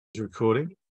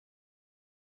Recording.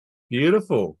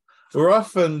 Beautiful. We're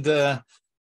off and at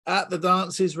the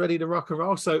dances, ready to rock and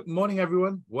roll. So morning,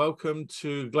 everyone. Welcome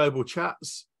to Global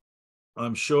Chats.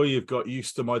 I'm sure you've got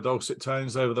used to my dulcet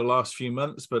tones over the last few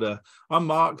months, but I'm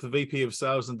Mark, the VP of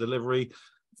Sales and Delivery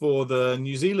for the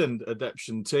New Zealand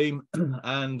Adeption team.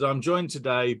 And I'm joined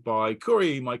today by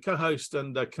Corey, my co-host,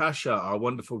 and Kasha, our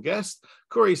wonderful guest.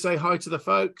 Corey, say hi to the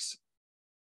folks.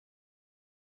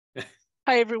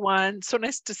 Hi, everyone. So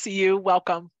nice to see you.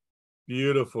 Welcome.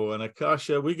 Beautiful. And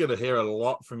Akasha, we're going to hear a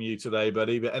lot from you today,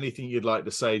 buddy, but anything you'd like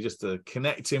to say just to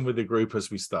connect in with the group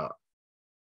as we start?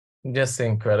 Just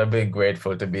incredibly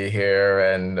grateful to be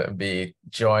here and be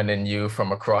joining you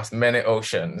from across many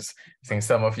oceans. I think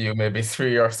some of you maybe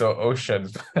 3 or so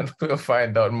oceans, and we'll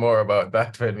find out more about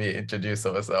that when we introduce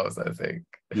ourselves, I think.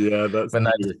 Yeah, that's but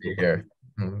nice to be here.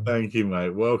 Thank you,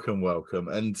 mate. Welcome.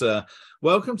 And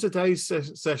welcome to today's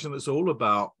session that's all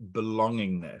about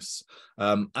belongingness.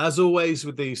 As always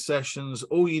with these sessions,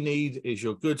 all you need is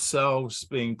your good selves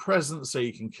being present so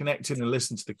you can connect in and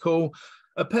listen to the call.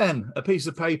 A pen, a piece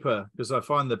of paper, because I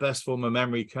find the best form of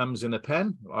memory comes in a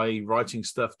pen, i.e. writing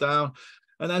stuff down.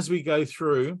 And as we go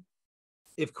through,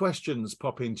 if questions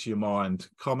pop into your mind,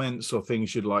 comments or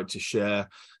things you'd like to share,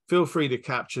 feel free to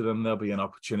capture them. There'll be an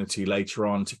opportunity later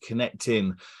on to connect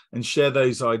in and share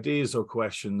those ideas or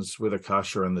questions with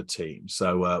Akasha and the team.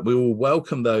 So we will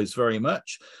welcome those very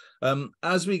much.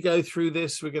 As we go through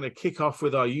this, we're going to kick off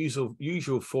with our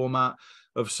usual format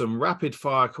of some rapid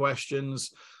fire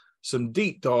questions, some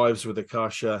deep dives with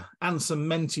Akasha, and some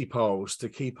menti polls to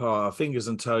keep our fingers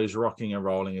and toes rocking and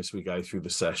rolling as we go through the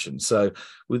session. So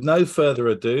with no further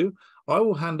ado, I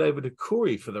will hand over to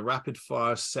Corey for the rapid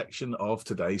fire section of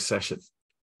today's session.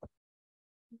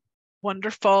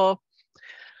 Wonderful.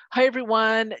 Hi,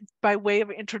 everyone. By way of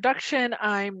introduction,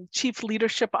 I'm Chief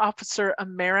Leadership Officer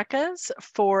Americas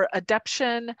for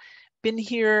Adeption. Been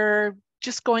here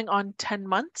just going on 10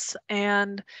 months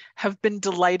and have been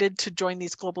delighted to join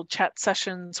these global chat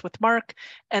sessions with Mark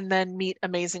and then meet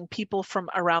amazing people from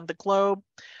around the globe.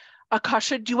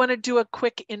 Akasha, do you want to do a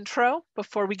quick intro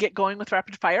before we get going with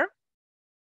rapid fire?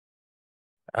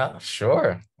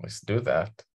 Sure, let's do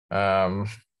that.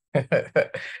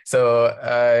 So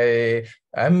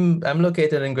I'm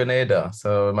located in Grenada.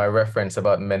 So my reference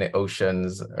about many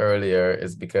oceans earlier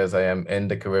is because I am in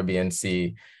the Caribbean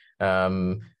Sea.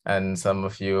 And some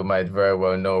of you might very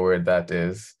well know where that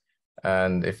is.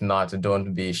 And if not,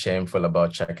 don't be shameful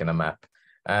about checking a map.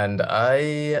 And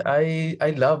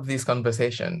I love these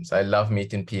conversations. I love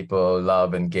meeting people,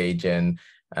 love engaging,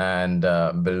 and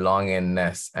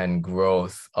belongingness and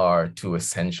growth are two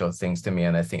essential things to me.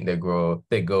 And I think they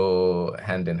go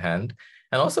hand in hand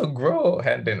and also grow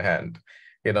hand in hand.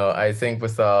 You know, I think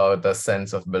without a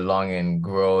sense of belonging,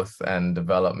 growth and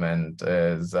development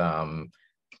is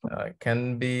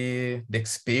can be, the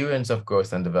experience of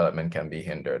growth and development can be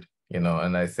hindered, you know.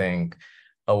 And I think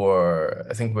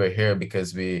we're here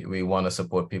because we want to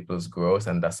support people's growth,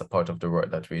 and that's a part of the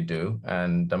work that we do.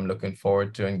 And I'm looking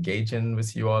forward to engaging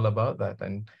with you all about that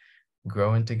and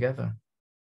growing together.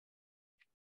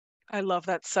 I love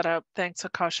that setup. Thanks,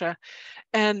 Akasha.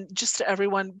 And just to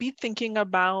everyone, be thinking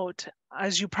about,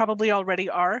 as you probably already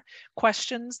are,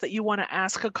 questions that you want to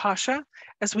ask Akasha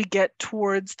as we get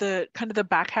towards the kind of the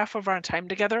back half of our time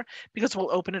together, because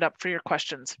we'll open it up for your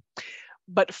questions.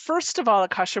 But first of all,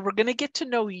 Akasha, we're going to get to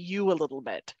know you a little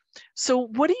bit. So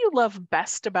what do you love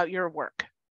best about your work?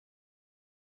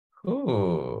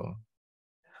 Ooh,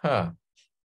 huh.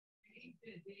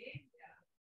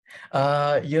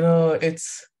 You know,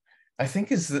 I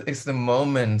think it's the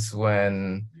moments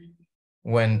when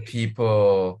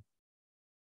people,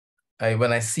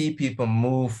 when I see people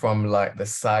move from like the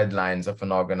sidelines of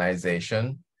an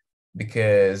organization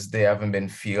because they haven't been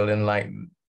feeling like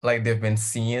they've been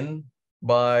seen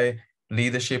by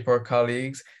leadership or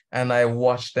colleagues, and I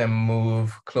watch them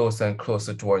move closer and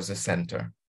closer towards the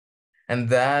center. And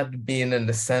that being in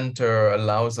the center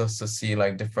allows us to see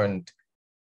like different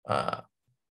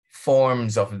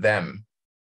forms of them.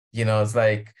 You know, it's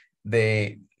like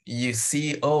you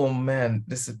see, oh man,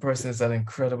 this person is an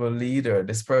incredible leader.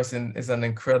 This person is an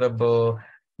incredible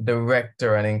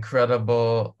director, an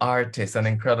incredible artist, an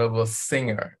incredible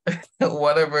singer,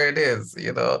 whatever it is,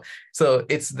 you know. So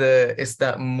it's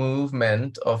that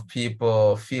movement of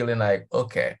people feeling like,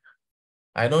 okay,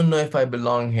 I don't know if I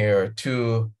belong here,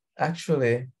 to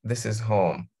actually, this is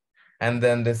home. And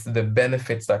then the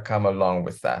benefits that come along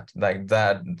with that, like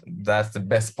that's the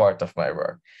best part of my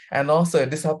work. And also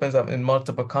this happens in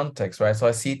multiple contexts, right? So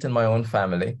I see it in my own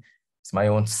family. It's my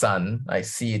own son. I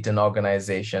see it in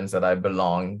organizations that I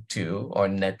belong to, or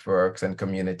networks and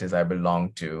communities I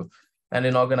belong to, and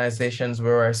in organizations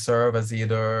where I serve as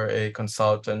either a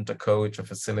consultant, a coach, a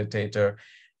facilitator,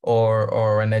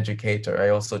 or an educator. I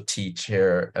also teach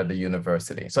here at the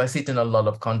university. So I see it in a lot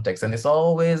of contexts, and it's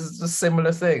always a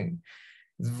similar thing.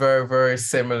 It's very, very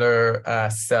similar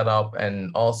setup,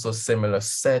 and also similar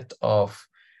set of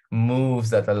moves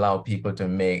that allow people to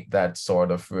make that sort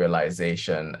of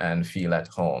realization and feel at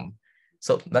home.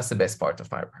 So that's the best part of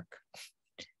my work.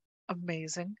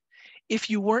 Amazing. If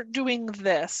you weren't doing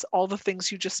this, all the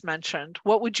things you just mentioned,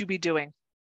 what would you be doing?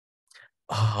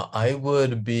 I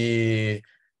would be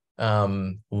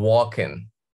walking.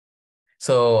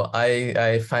 So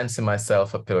I fancy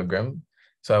myself a pilgrim.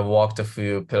 So I walked a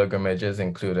few pilgrimages,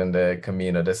 including the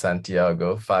Camino de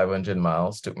Santiago, 500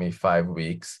 miles, took me 5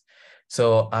 weeks.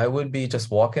 So I would be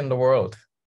just walking the world.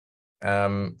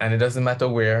 And it doesn't matter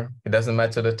where, it doesn't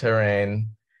matter the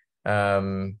terrain.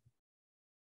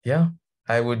 Yeah,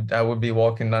 I would be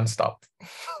walking nonstop. Are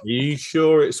you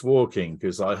sure it's walking?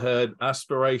 Because I heard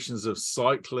aspirations of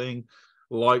cycling,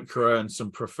 lycra, and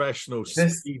some professional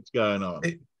speed going on.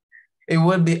 It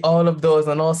would be all of those,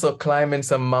 and also climbing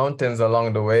some mountains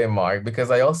along the way, Mark, because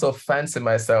I also fancy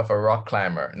myself a rock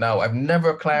climber. Now, I've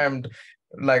never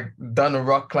done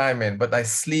rock climbing, but I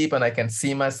sleep and I can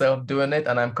see myself doing it,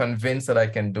 and I'm convinced that I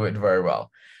can do it very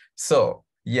well. So,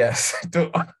 yes, to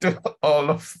all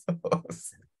of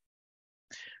those.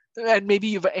 And maybe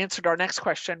you've answered our next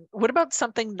question. What about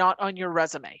something not on your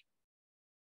resume?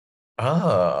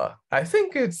 I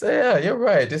think yeah, you're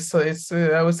right. It's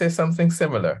I would say something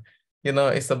similar.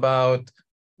 It's about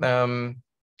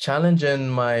challenging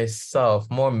myself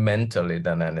more mentally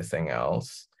than anything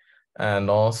else, and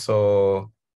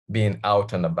also being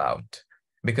out and about.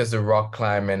 Because the rock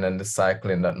climbing and the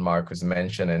cycling that Mark was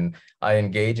mentioning, I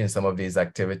engage in some of these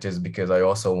activities because I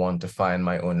also want to find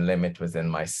my own limit within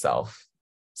myself.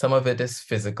 Some of it is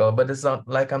physical, but it's not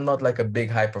like I'm not like a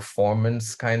big high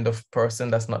performance kind of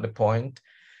person. That's not the point.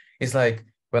 It's like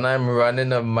when I'm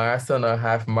running a marathon or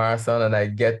half marathon and I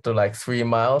get to like 3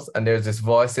 miles and there's this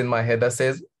voice in my head that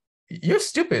says, "You're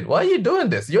stupid. Why are you doing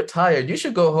this? You're tired. You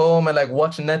should go home and like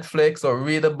watch Netflix or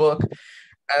read a book."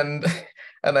 And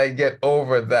and I get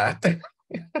over that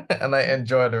and I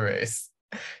enjoy the race.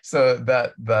 So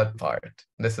that part.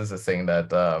 This is a thing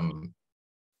that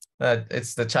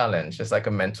it's the challenge. It's like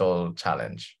a mental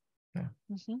challenge. Yeah.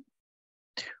 Mm-hmm.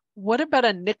 What about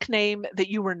a nickname that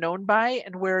you were known by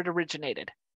and where it originated?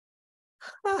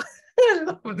 I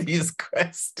love these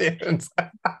questions.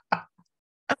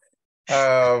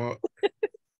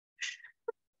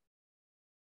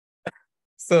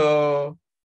 So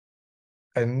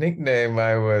a nickname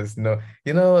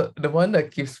the one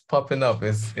that keeps popping up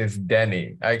is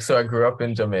Denny. So I grew up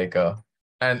in Jamaica,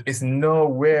 and it's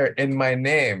nowhere in my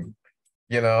name.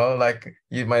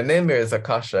 My name here is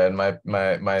Akasha, and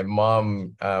my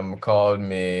mom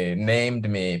named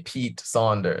me Pete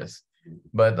Saunders.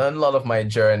 But a lot of my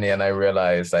journey, and I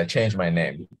realized I changed my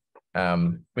name,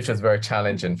 which was very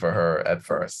challenging for her at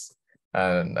first,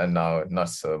 and now not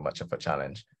so much of a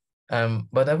challenge.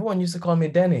 But everyone used to call me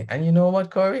Denny, and you know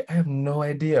what, Corey? I have no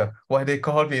idea why they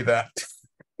called me that.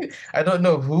 I don't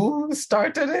know who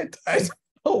started it. I don't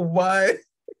know why.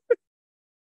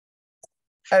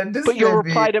 And but you'll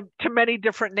reply to many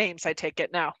different names, I take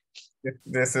it now.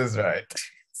 This is right.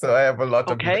 So I have a lot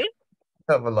of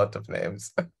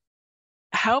names.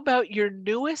 How about your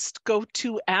newest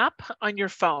go-to app on your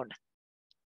phone?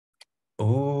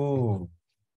 Oh,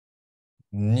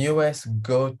 newest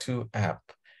go-to app.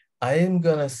 I am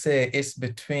gonna say it's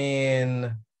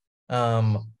between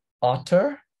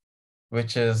Otter,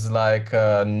 which is like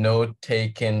a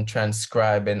note-taking,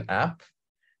 transcribing app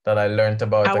that I learned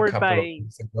about a couple of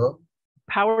weeks ago.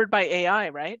 Powered by AI,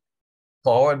 right?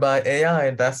 Powered by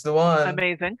AI, that's the one.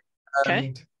 Amazing.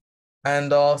 Okay.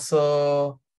 And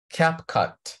also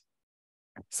CapCut.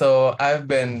 So I've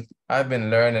been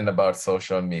learning about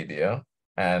social media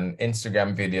and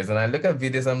Instagram videos, and I look at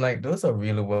videos, I'm like, those are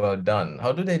really well done.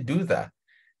 How do they do that?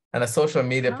 And a social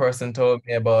media person told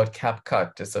me about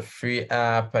CapCut. It's a free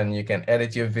app and you can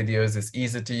edit your videos. It's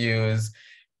easy to use.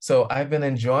 So I've been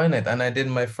enjoying it. And I did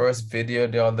my first video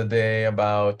the other day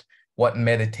about what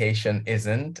meditation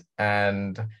isn't.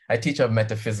 And I teach a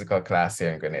metaphysical class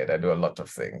here in Grenada. I do a lot of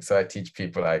things. So I teach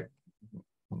people like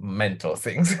mental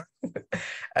things.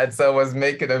 And so I was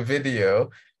making a video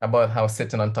about how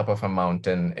sitting on top of a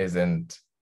mountain isn't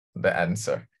the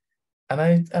answer. And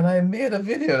I made a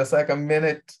video that's like 1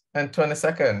 minute and 20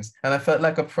 seconds. And I felt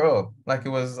like a pro.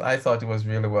 I thought it was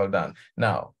really well done.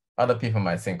 Now, Other people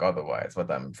might think otherwise,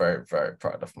 but I'm very, very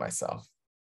proud of myself.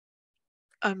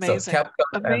 So Amazing. CapCut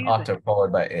and Otter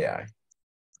powered by AI.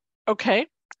 Okay,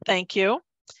 thank you.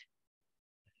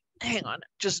 Hang on,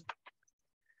 just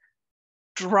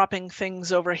dropping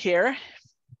things over here.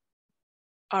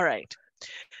 All right.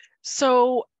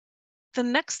 So the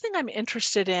next thing I'm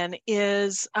interested in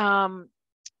is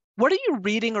what are you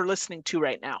reading or listening to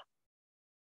right now?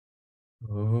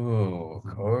 Ooh,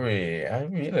 Corey, I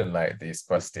really like these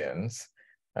questions.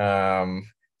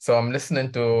 So I'm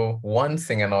listening to one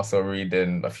thing and also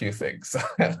reading a few things.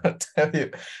 I'll tell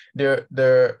you,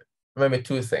 there maybe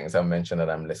two things I mentioned that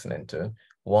I'm listening to.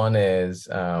 One is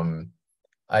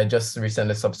I just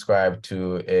recently subscribed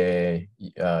to a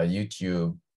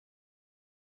YouTube.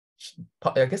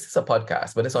 I guess it's a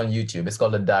podcast, but it's on YouTube. It's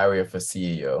called The Diary of a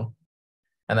CEO.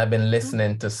 And I've been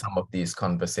listening to some of these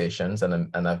conversations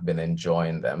and I've been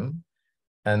enjoying them.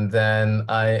 And then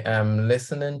I am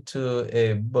listening to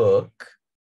a book,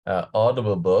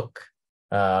 Audible book,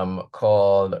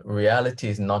 called Reality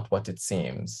is Not What It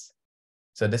Seems.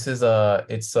 So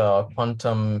it's a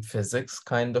quantum physics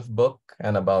kind of book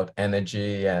and about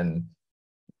energy and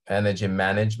energy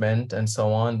management and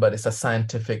so on, but it's a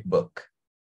scientific book.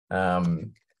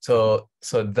 So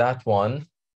that one.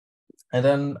 And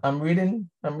then I'm reading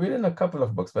a couple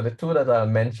of books, but the two that I'll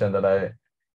mention that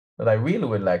I really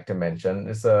would like to mention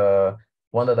is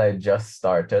one that I just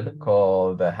started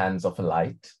called The Hands of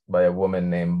Light by a woman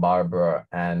named Barbara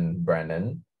Ann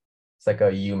Brennan. It's like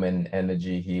a human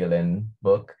energy healing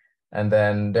book. And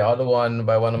then the other one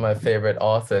by one of my favorite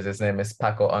authors, his name is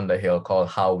Paco Underhill, called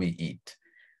How We Eat.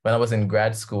 When I was in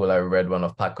grad school, I read one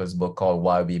of Paco's book called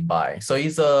Why We Buy. So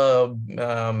he's a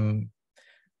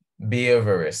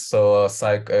behaviorist, so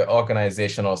a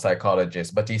organizational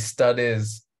psychologist, but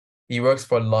he works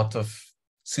for a lot of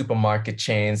supermarket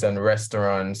chains and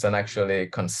restaurants and actually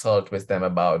consult with them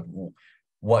about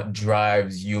what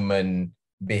drives human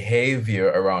behavior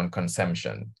around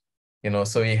consumption.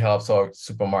 So he helps out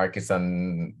supermarkets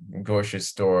and grocery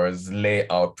stores lay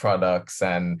out products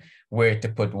and where to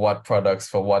put what products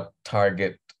for what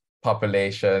target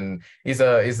population.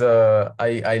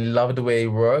 I love the way he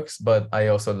works, but I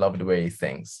also love the way he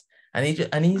thinks. And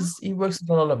he works with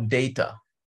a lot of data,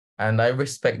 and I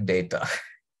respect data.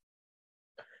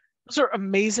 Those are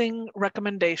amazing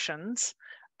recommendations.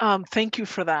 Thank you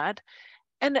for that.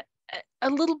 And a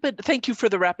little bit, thank you for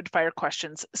the rapid fire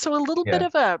questions. So a little bit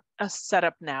of a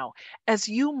setup now. As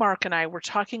you, Mark, and I were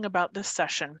talking about this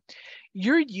session,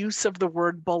 your use of the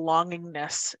word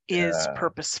belongingness is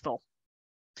purposeful.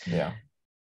 Yeah.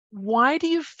 Why do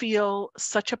you feel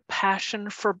such a passion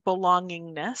for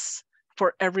belongingness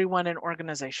for everyone in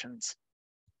organizations?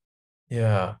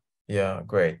 Yeah,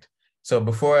 great. So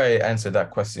before I answer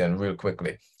that question real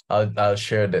quickly, I'll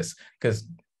share this because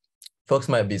folks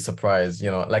might be surprised,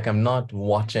 like I'm not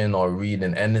watching or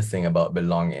reading anything about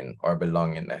belonging or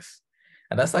belongingness.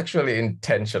 And that's actually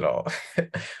intentional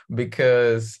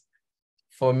because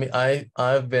for me, I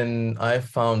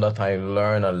found that I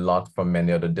learn a lot from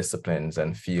many other disciplines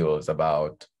and fields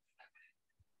about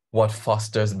what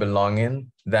fosters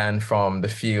belonging than from the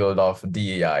field of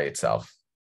DEI itself.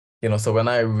 So when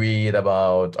I read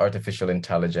about artificial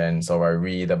intelligence or I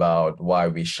read about why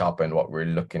we shop and what we're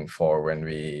looking for when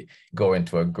we go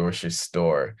into a grocery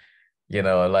store,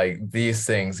 like these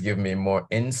things give me more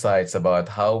insights about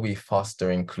how we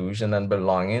foster inclusion and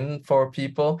belonging for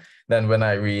people than when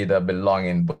I read a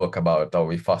belonging book about how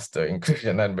we foster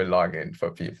inclusion and belonging for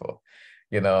people.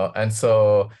 And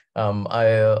so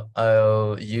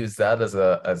I'll use that as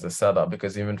a setup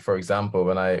because even, for example,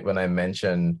 when I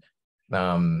mentioned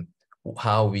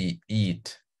how we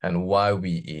eat and why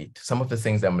we eat, some of the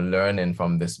things I'm learning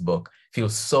from this book feel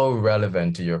so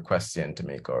relevant to your question to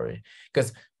me, Corey.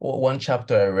 Because one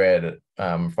chapter I read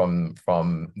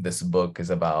from this book is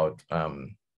about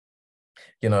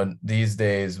these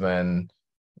days when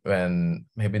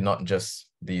maybe not just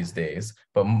these days,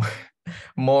 but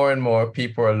more and more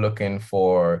people are looking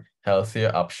for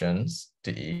healthier options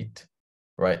to eat,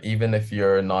 right? Even if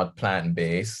you're not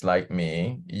plant-based like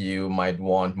me, you might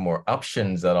want more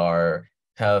options that are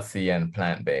healthy and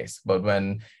plant-based. But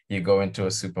when you go into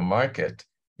a supermarket,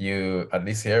 at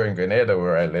least here in Grenada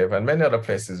where I live and many other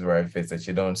places where I visit,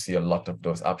 you don't see a lot of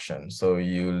those options. So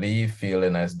you leave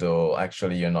feeling as though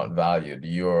actually you're not valued.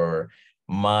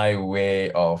 My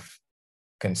way of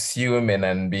consuming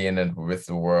and being with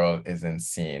the world isn't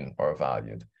seen or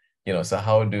valued. So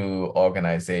how do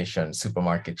organizations,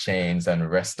 supermarket chains, and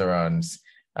restaurants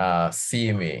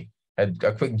see me?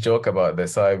 A quick joke about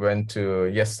this. So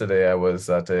yesterday I was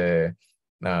at a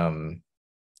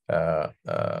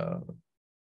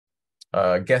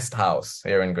guest house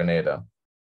here in Grenada,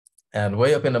 and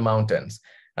way up in the mountains.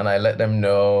 And I let them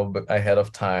know ahead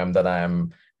of time that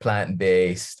I'm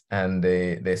plant-based, and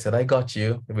they said, I got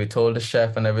you. We told the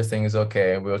chef and everything is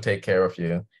okay. We'll take care of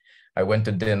you. I went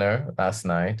to dinner last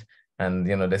night, and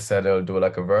they said they'll do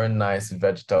like a very nice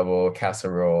vegetable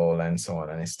casserole and so on.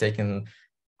 And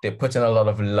they put in a lot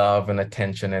of love and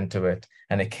attention into it.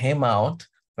 And it came out.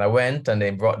 I went and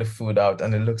they brought the food out,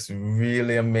 and it looks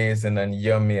really amazing and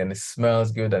yummy, and it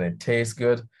smells good and it tastes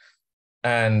good.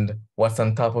 And what's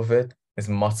on top of it is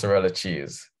mozzarella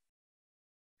cheese.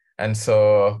 And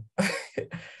so,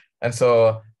 and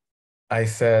so I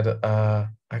said,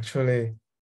 actually,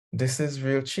 this is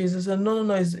real cheese. He said, no,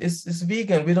 it's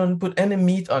vegan. We don't put any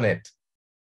meat on it.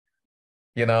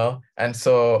 And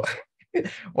so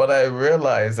what I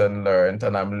realized and learned,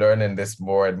 and I'm learning this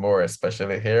more and more,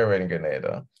 especially here in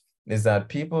Grenada, is that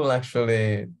people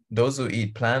actually, those who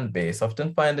eat plant-based,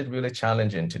 often find it really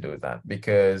challenging to do that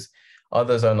because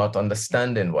others are not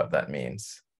understanding what that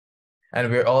means. And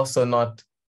we're also not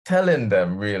telling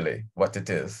them really what it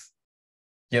is.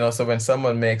 So when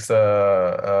someone makes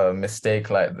a mistake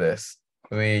like this,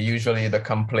 we usually either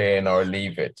complain or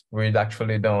leave it. We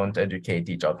actually don't educate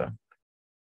each other.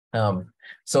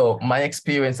 So my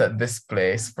experience at this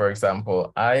place, for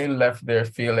example, I left there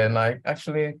feeling like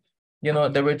actually,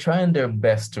 they were trying their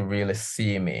best to really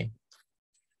see me.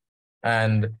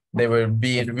 And they were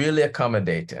being really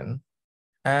accommodating.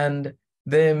 And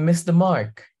they missed the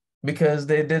mark because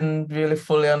they didn't really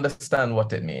fully understand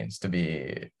what it means to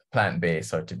be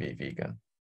plant-based or to be vegan.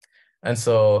 And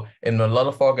so in a lot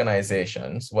of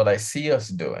organizations, what I see us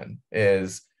doing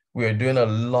is we're doing a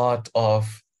lot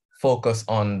of focus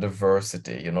on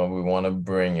diversity. We want to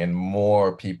bring in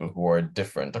more people who are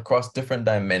different across different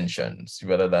dimensions,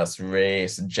 whether that's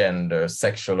race, gender,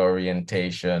 sexual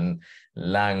orientation,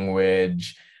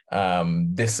 language,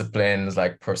 disciplines,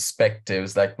 like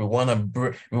perspectives. Like we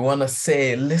want to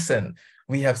say, listen,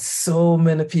 we have so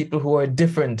many people who are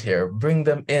different here, bring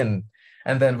them in.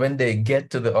 And then when they get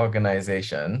to the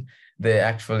organization, they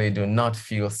actually do not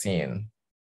feel seen.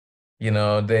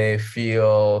 They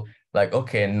feel like,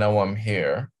 okay, now I'm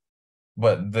here,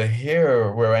 but the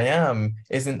here where I am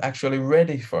isn't actually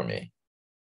ready for me.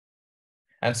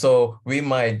 And so we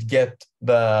might get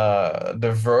the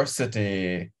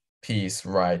diversity piece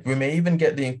right. We may even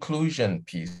get the inclusion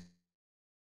piece.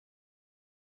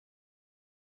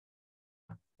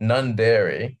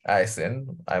 Non-dairy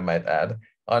icing, I might add,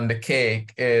 on the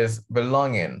cake is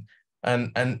belonging.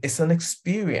 And it's an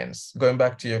experience. Going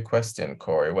back to your question,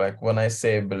 Corey, like when I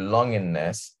say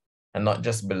belongingness and not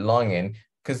just belonging,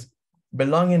 because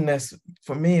belongingness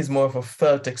for me is more of a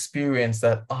felt experience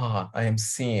that, I am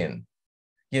seen.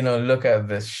 Look at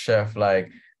this chef,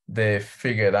 like they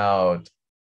figured out,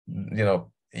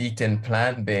 eating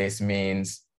plant-based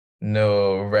means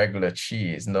no regular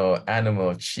cheese, no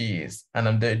animal cheese.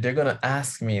 And they're going to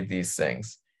ask me these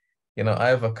things. I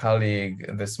have a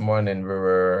colleague this morning, we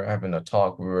were having a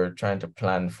talk, we were trying to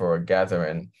plan for a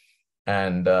gathering,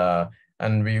 and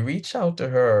we reached out to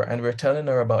her and we're telling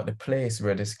her about the place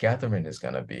where this gathering is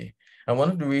going to be. And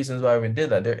one of the reasons why we did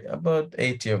that, there are about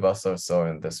 80 of us or so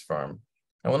in this firm.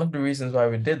 And one of the reasons why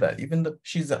we did that, even though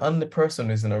she's the only person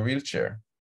who's in a wheelchair.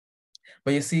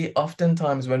 But you see,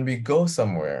 oftentimes when we go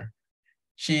somewhere,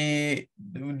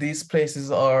 these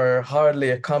places are hardly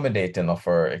accommodating of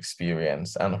her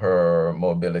experience and her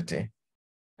mobility.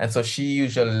 And so she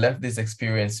usually left this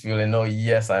experience feeling, oh,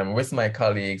 yes, I'm with my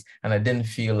colleagues, and I didn't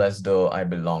feel as though I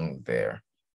belonged there.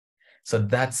 So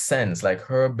that sense, like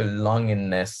her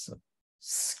belongingness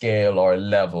scale or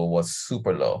level was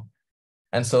super low.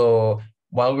 And so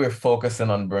while we're focusing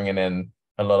on bringing in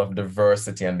a lot of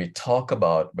diversity and we talk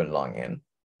about belongingness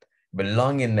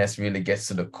really gets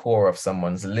to the core of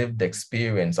someone's lived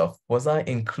experience of, was I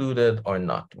included or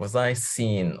not? Was I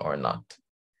seen or not?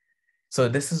 So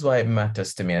this is why it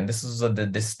matters to me. And this is the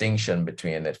distinction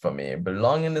between it for me.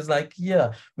 Belonging is like,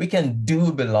 yeah, we can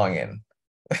do belonging.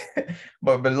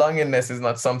 But belongingness is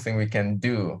not something we can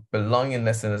do.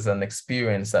 Belongingness is an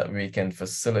experience that we can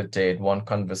facilitate, one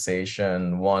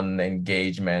conversation, one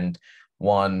engagement,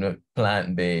 one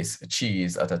plant-based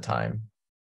cheese at a time.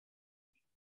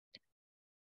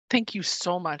 Thank you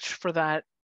so much for that.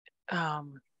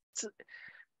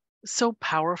 So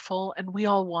powerful, and we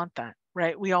all want that,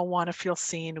 right? We all want to feel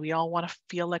seen. We all want to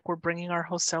feel like we're bringing our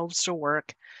whole selves to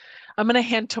work. I'm going to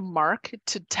hand to Mark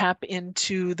to tap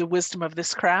into the wisdom of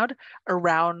this crowd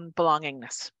around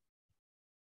belongingness.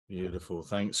 Beautiful.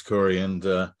 Thanks, Corey. And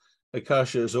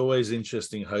Akasha, it's always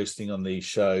interesting hosting on these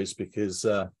shows because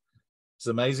It's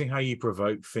amazing how you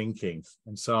provoke thinking.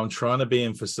 And so I'm trying to be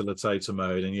in facilitator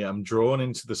mode, and yet I'm drawn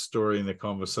into the story and the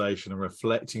conversation and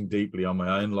reflecting deeply on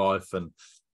my own life and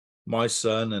my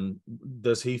son. And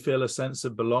does he feel a sense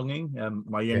of belonging?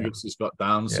 My youngest has got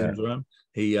Down syndrome.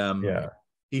 He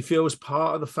feels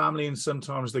part of the family, and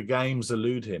sometimes the games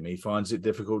elude him. He finds it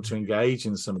difficult to engage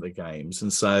in some of the games.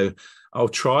 And so I'll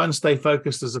try and stay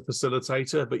focused as a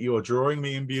facilitator, but you're drawing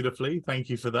me in beautifully.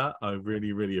 Thank you for that. I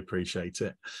really, really appreciate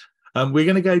it. We're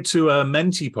going to go to a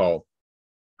Menti poll.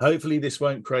 Hopefully this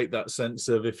won't create that sense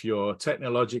of, if you're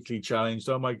technologically challenged,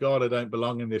 oh my God, I don't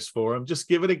belong in this forum. Just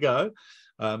give it a go.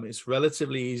 It's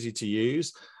relatively easy to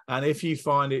use. And if you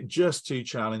find it just too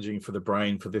challenging for the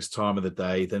brain for this time of the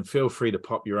day, then feel free to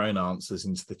pop your own answers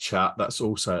into the chat. That's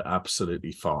also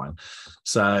absolutely fine.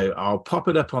 So I'll pop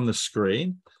it up on the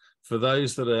screen. For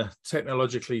those that are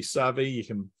technologically savvy, you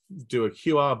can do a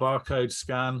QR barcode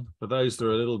scan. For those that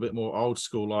are a little bit more old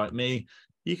school like me,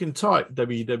 you can type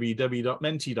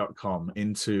www.menti.com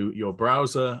into your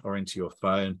browser or into your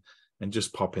phone and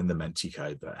just pop in the Menti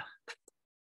code there.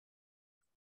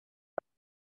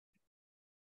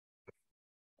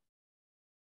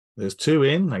 There's 2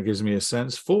 in. That gives me a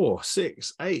sense. 4,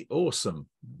 6, 8. Awesome.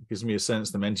 Gives me a sense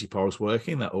the Menti poll's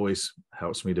working. That always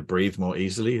helps me to breathe more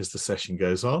easily as the session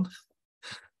goes on.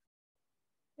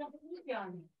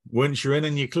 Once you're in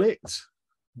and you clicked,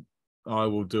 I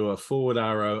will do a forward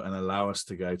arrow and allow us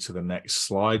to go to the next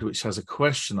slide, which has a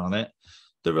question on it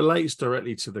that relates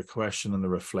directly to the question and the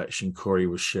reflection Corey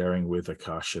was sharing with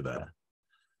Akasha there.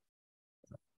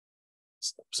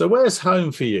 So where's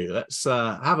home for you? Let's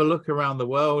have a look around the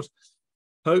world.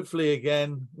 Hopefully,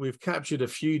 again, we've captured a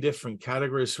few different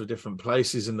categories for different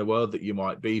places in the world that you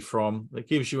might be from. That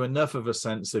gives you enough of a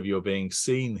sense of you're being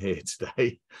seen here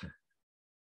today,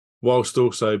 whilst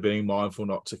also being mindful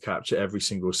not to capture every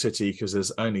single city, because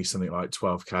there's only something like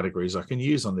 12 categories I can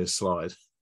use on this slide.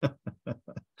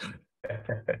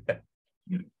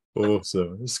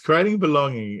 Awesome. It's creating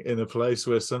belonging in a place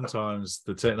where sometimes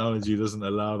the technology doesn't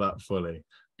allow that fully.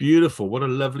 Beautiful. What a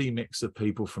lovely mix of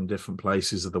people from different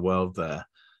places of the world there.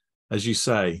 As you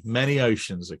say, many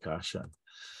oceans, Akasha.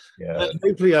 Yeah.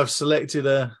 Hopefully I've selected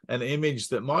an image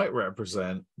that might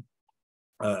represent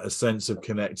a sense of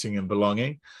connecting and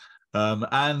belonging.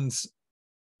 And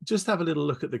just have a little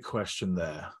look at the question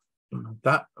there.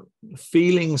 That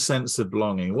feeling sense of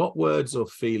belonging, what words or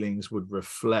feelings would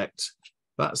reflect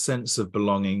that sense of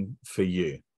belonging for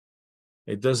you?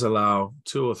 It does allow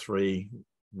 2 or 3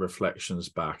 reflections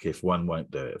back if one won't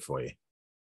do it for you.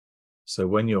 So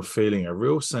when you're feeling a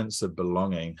real sense of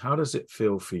belonging, how does it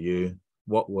feel for you?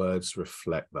 What words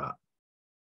reflect that?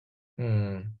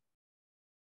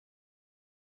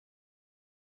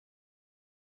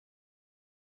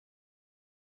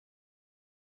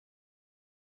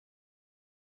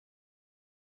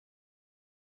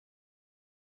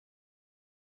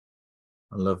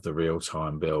 I love the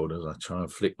real-time build as I try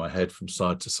and flick my head from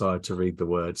side to side to read the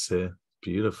words here.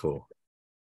 Beautiful.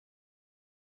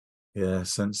 Yeah,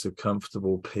 sense of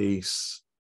comfortable peace,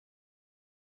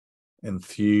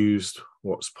 enthused,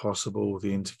 what's possible,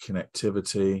 the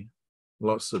interconnectivity,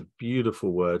 lots of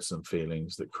beautiful words and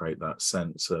feelings that create that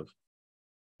sense of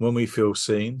when we feel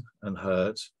seen and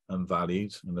heard and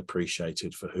valued and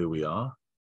appreciated for who we are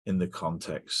in the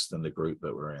context and the group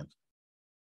that we're in.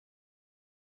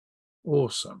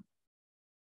 Awesome.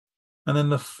 And then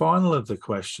the final of the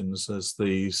questions, as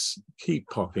these keep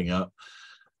popping up,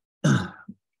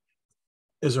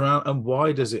 is around, and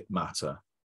why does it matter?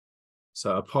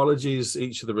 So apologies,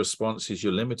 each of the responses,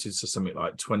 you're limited to something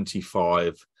like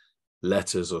 25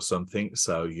 letters or something.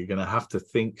 So you're going to have to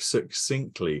think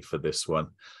succinctly for this one.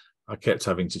 I kept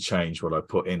having to change what I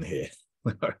put in here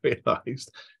when I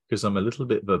realized, because I'm a little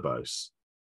bit verbose.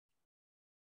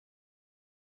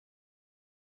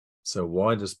 So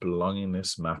why does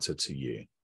belongingness matter to you?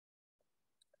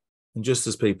 And just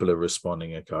as people are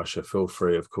responding, Akasha, feel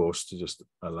free, of course, to just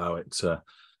allow it to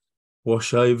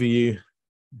wash over you,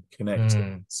 connect,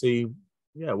 see,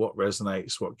 what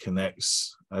resonates, what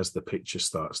connects as the picture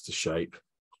starts to shape,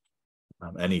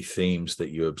 any themes that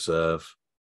you observe,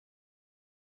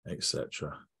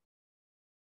 etc.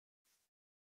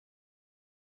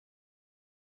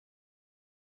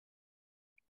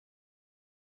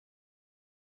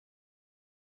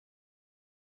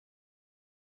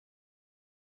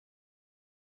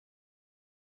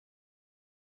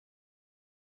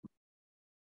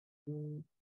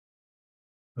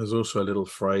 There's also a little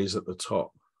phrase at the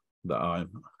top that I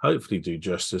hopefully do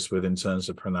justice with in terms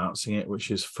of pronouncing it, which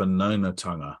is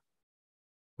whanonatanga,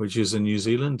 which is a New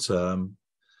Zealand term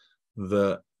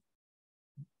that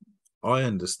I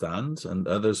understand, and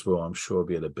others will, I'm sure,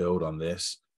 be able to build on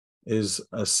this, is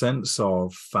a sense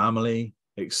of family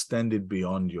extended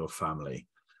beyond your family,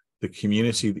 the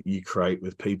community that you create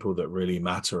with people that really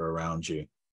matter around you.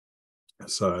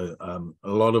 So a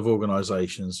lot of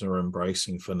organizations are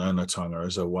embracing Whanaunga Tonga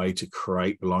as a way to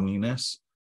create belongingness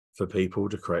for people,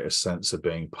 to create a sense of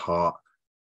being part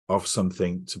of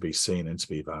something, to be seen and to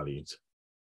be valued.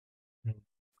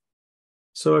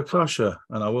 So Akasha,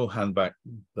 and I will hand back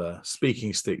the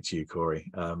speaking stick to you,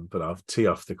 Corey, but I'll tee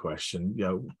off the question.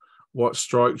 What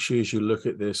strikes you as you look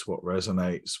at this? What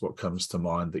resonates? What comes to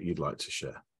mind that you'd like to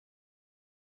share?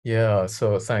 Yeah,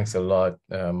 so thanks a lot,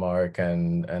 Mark,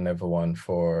 and everyone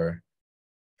for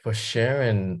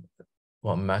sharing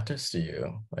what matters to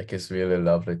you. Like, it's really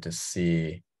lovely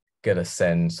to get a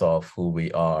sense of who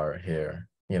we are here.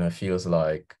 It feels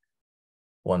like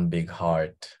one big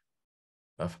heart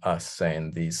of us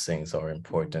saying these things are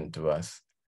important to us.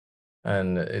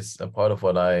 And it's a part of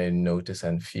what I notice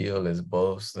and feel is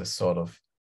both the sort of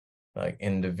like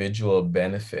individual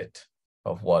benefit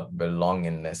of what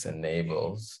belongingness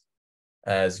enables,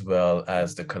 as well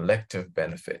as the collective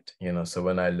benefit. So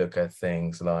when I look at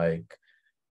things like,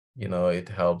 it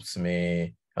helps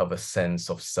me have a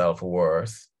sense of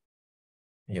self-worth,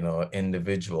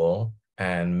 individual,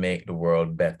 and make the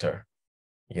world better,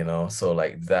 so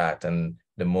like that. And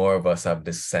the more of us have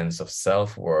this sense of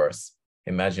self-worth,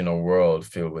 imagine a world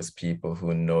filled with people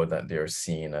who know that they're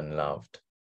seen and loved,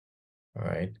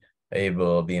 right?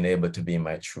 Being able to be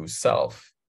my true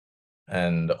self,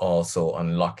 and also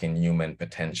unlocking human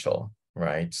potential,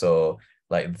 right? So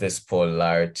like this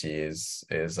polarity is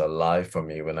alive for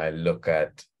me when I look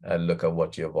at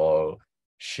what you've all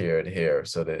shared here.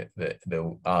 So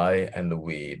the I and the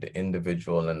we, the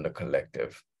individual and the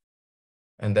collective.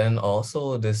 And then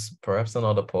also this perhaps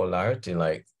another polarity,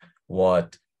 like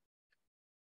what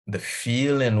the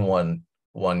feeling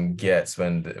one gets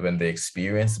when they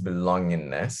experience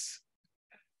belongingness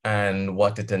and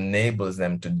what it enables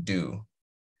them to do.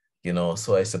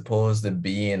 So I suppose the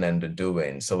being and the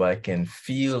doing, so I can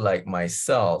feel like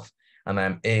myself and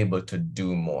I'm able to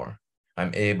do more.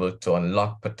 I'm able to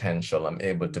unlock potential. I'm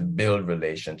able to build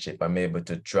relationship. I'm able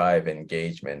to drive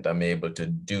engagement. I'm able to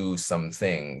do some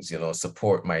things,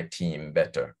 support my team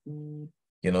better.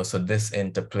 So this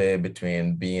interplay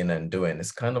between being and doing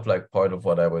is kind of like part of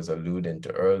what I was alluding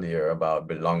to earlier about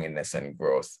belongingness and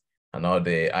growth. And how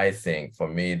I think for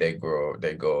me, they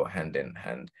go hand in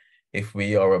hand. If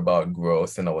we are about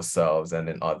growth in ourselves and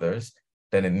in others,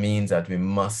 then it means that we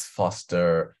must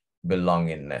foster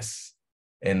belongingness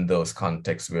in those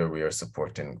contexts where we are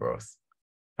supporting growth.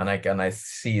 And I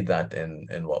see that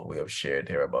in what we have shared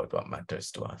here about what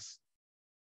matters to us.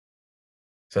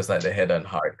 So it's like the head and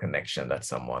heart connection that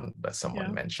someone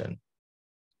mentioned.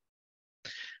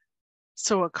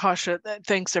 So Akasha,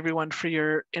 thanks everyone for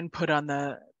your input on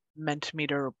the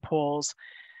Mentimeter polls.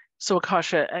 So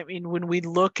Akasha, I mean, when we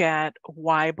look at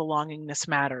why belongingness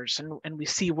matters, and we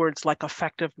see words like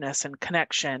effectiveness and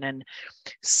connection and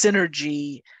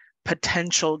synergy,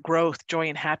 potential, growth, joy,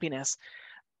 and happiness,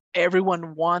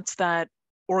 everyone wants that.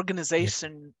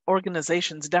 Organizations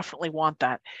definitely want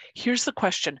that. Here's the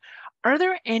question: are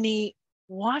there any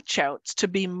watchouts to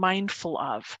be mindful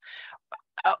of?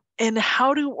 And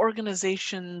how do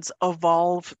organizations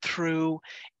evolve through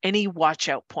any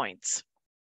watchout points?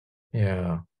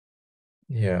 Yeah.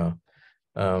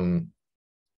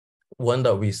 One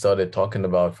that we started talking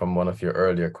about from one of your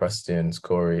earlier questions,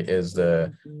 Corey, is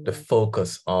the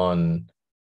focus on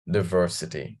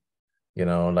diversity.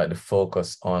 Like the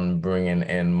focus on bringing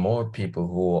in more people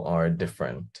who are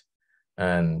different.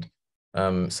 And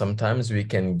sometimes we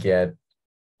can get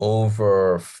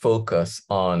over focus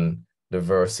on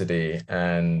diversity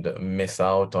and miss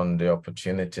out on the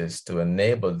opportunities to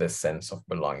enable this sense of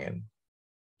belonging.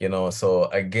 So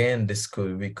again,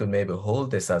 we could maybe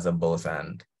hold this as a both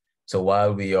and. So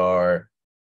while we are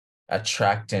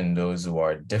attracting those who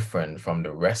are different from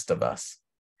the rest of us,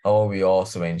 how are we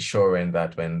also ensuring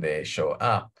that when they show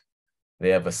up, they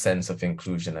have a sense of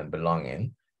inclusion and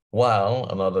belonging? While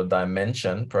another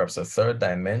dimension, perhaps a third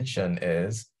dimension,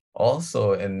 is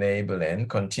also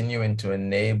continuing to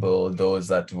enable those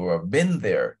who have been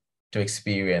there to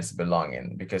experience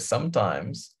belonging. Because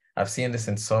sometimes, I've seen this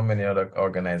in so many other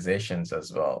organizations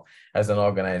as well. As an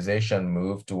organization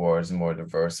move towards more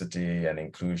diversity and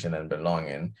inclusion and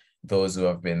belonging, those who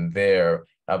have been there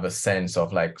have a sense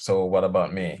of like, so what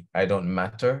about me? I don't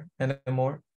matter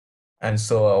anymore. And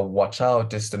so a watch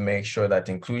out is to make sure that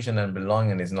inclusion and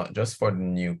belonging is not just for the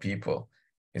new people.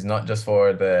 It's not just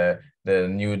for the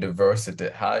new diversity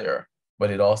hire, but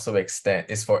it also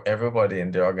is for everybody in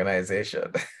the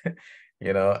organization,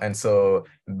 you know? And so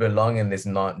belonging is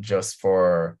not just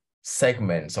for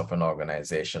segments of an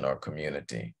organization or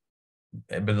community.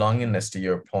 Belongingness, to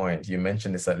your point, you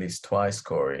mentioned this at least twice,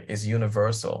 Corey, is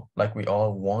universal. Like we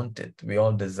all want it, we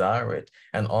all desire it.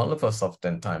 And all of us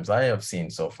oftentimes, I have seen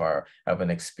so far, have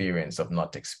an experience of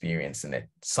not experiencing it.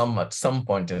 At some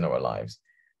point in our lives,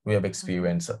 we have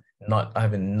experienced not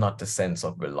having not the sense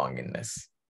of belongingness.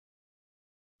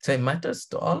 So it matters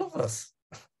to all of us.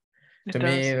 It To does.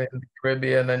 me in the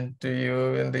Caribbean, and to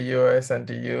you in the US, and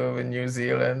to you in New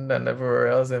Zealand, and everywhere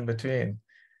else in between.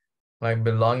 Like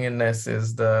belongingness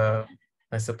is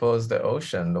I suppose, the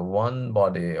ocean, the one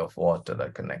body of water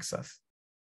that connects us.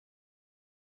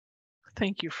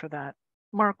 Thank you for that.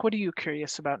 Mark, what are you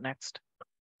curious about next?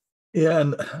 Yeah,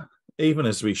 and even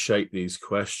as we shape these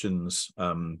questions,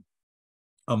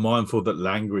 I'm mindful that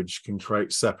language can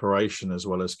create separation as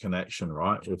well as connection,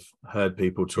 right? We've heard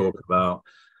people talk about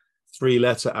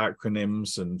 3-letter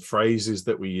acronyms and phrases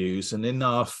that we use, and in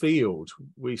our field,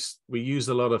 we use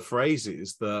a lot of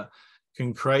phrases that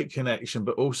can create connection,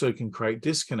 but also can create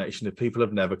disconnection if people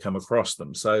have never come across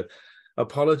them. So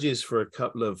apologies for a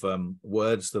couple of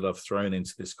words that I've thrown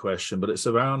into this question, but it's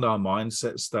around our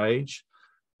mindset stage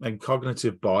and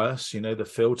cognitive bias, you know, the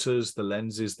filters, the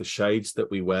lenses, the shades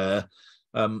that we wear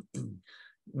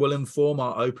will inform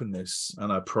our openness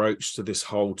and approach to this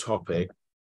whole topic.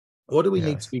 What do we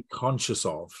need to be conscious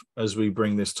of as we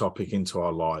bring this topic into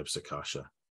our lives, Akasha?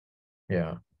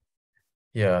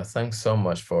 Yeah, thanks so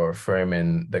much for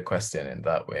framing the question in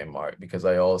that way, Mark, because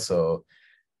I also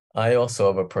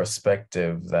have a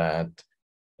perspective that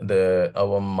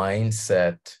our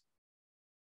mindset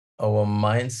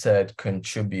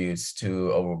contributes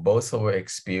to both our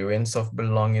experience of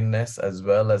belongingness as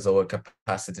well as our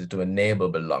capacity to enable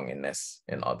belongingness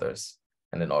in others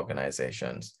and in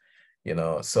organizations. You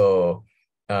know, so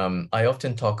I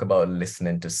often talk about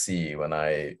listening to see when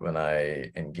I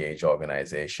engage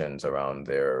organizations around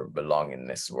their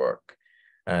belongingness work.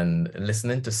 And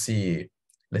listening to see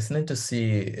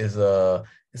is a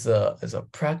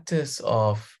practice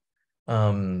of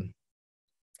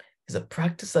is a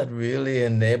practice that really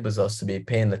enables us to be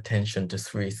paying attention to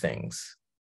 3 things.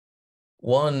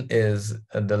 One is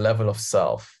the level of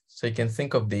self. So you can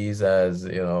think of these as,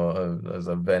 you know, as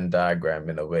a Venn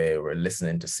diagram in a way. We're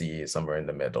listening to see somewhere in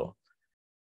the middle.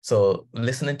 So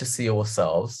listening to see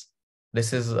ourselves,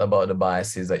 this is about the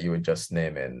biases that you were just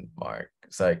naming, Mark.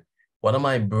 It's like, what am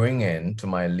I bringing to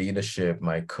my leadership,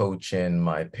 my coaching,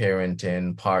 my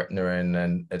parenting, partnering,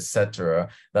 and etc.,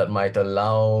 that might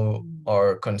allow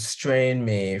or constrain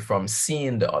me from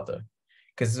seeing the other?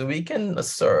 Because we can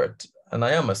assert, and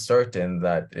I am asserting,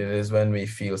 that it is when we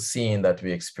feel seen that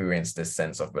we experience this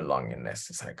sense of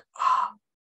belongingness. It's like,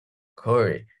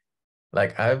 Corey,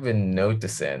 like I've been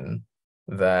noticing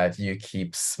that you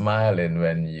keep smiling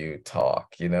when you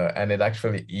talk, you know, and it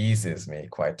actually eases me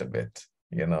quite a bit.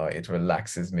 You know, it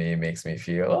relaxes me, makes me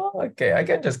feel, oh, okay, I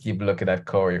can just keep looking at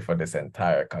Corey for this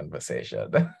entire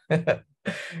conversation.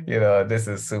 You know, this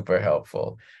is super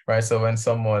helpful, right? So when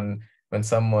someone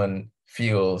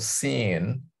feels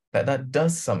seen, that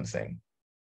does something,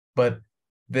 but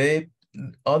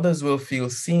others will feel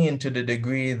seen to the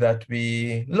degree that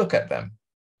we look at them,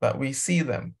 that we see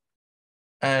them.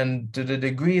 And to the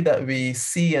degree that we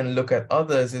see and look at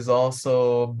others is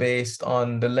also based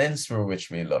on the lens through which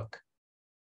we look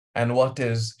and what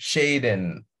is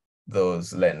shading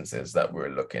those lenses that we're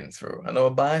looking through. And our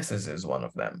biases is one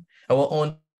of them. Our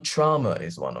own trauma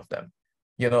is one of them.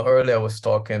 You know, earlier I was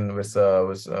talking with,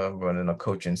 running a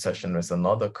coaching session with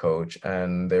another coach,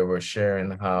 and they were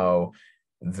sharing how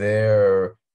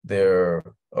their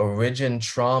origin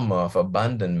trauma of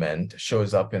abandonment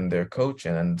shows up in their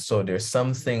coaching. And so there's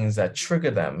some things that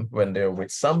trigger them when they're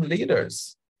with some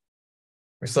leaders.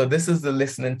 So this is the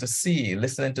listening to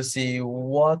see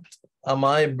what am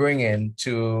I bringing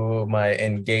to my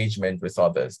engagement with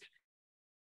others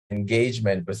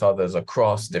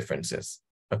across differences,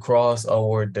 across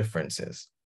our differences.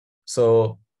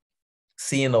 So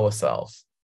seeing ourselves,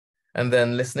 and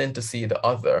then listening to see the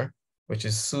other, which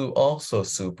is also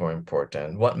super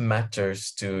important. What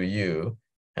matters to you,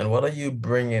 and what are you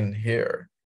bringing here?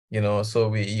 You know, so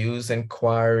we use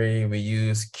inquiry, we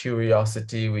use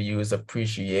curiosity, we use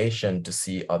appreciation to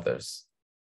see others.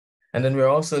 And then we're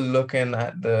also looking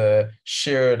at the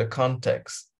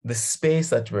context, the space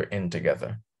that we're in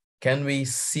together. Can we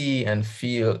see and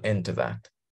feel into that?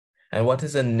 And what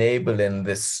is enabling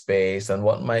this space, and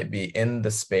what might be in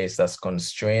the space that's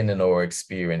constraining our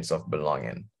experience of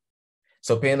belonging?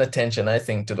 So paying attention, I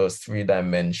think, to those 3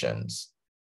 dimensions,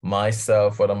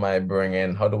 myself? What am I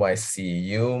bringing? How do I see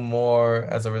you more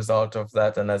as a result of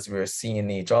that? And as we're seeing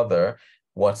each other,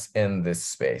 what's in this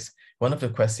space? One of the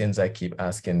questions I keep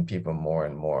asking people more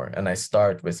and more, and I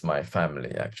start with my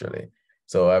family actually.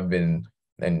 So I've been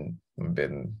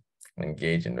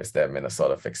engaging with them in a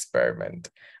sort of experiment.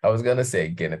 I was gonna say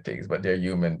guinea pigs, but they're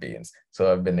human beings.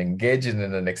 So I've been engaging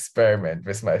in an experiment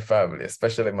with my family,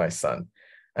 especially my son.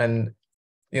 And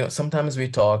sometimes we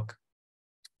talk.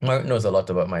 Mark knows a lot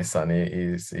about my son.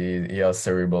 He has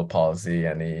cerebral palsy,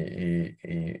 and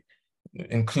he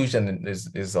inclusion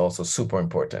is also super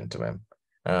important to him,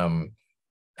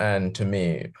 and to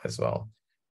me as well.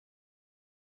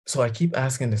 So I keep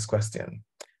asking this question: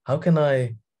 How can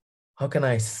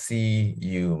I see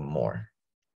you more?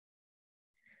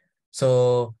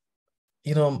 So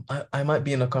I might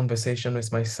be in a conversation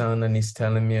with my son, and he's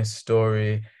telling me a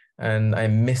story, and I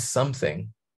miss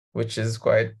something, which is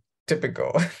quite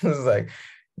typical. It's like,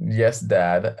 yes,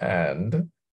 dad, and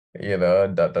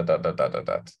dot dot dot dot dot dot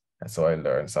dot. And so I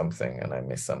learn something and I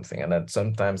miss something. And then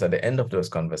sometimes at the end of those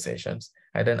conversations,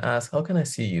 I then ask, how can I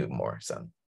see you more,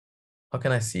 son? How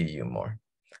can I see you more?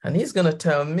 And he's gonna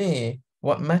tell me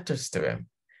what matters to him.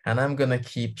 And I'm gonna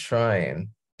keep trying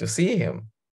to see him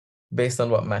based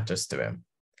on what matters to him.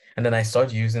 And then I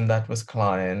start using that with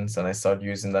clients, and I start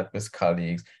using that with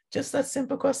colleagues. Just that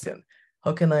simple question.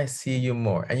 How can I see you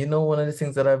more? And one of the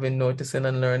things that I've been noticing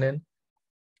and learning,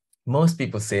 most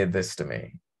people say this to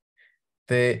me.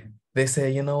 They say,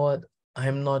 you know what?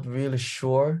 I'm not really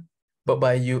sure, but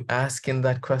by you asking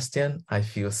that question, I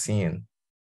feel seen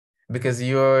because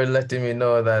you're letting me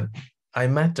know that I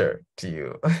matter to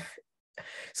you.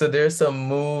 So there's some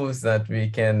moves that we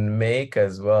can make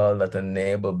as well that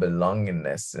enable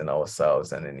belongingness in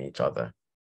ourselves and in each other.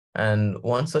 And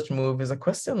one such move is a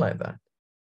question like that.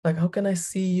 Like, how can I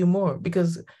see you more?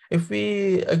 Because if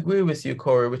we agree with you,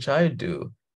 Corey, which I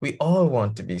do, we all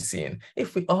want to be seen.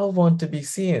 If we all want to be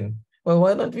seen, well,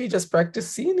 why don't we just practice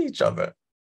seeing each other?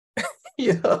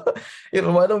 you know,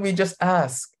 why don't we just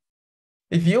ask?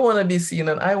 If you want to be seen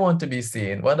and I want to be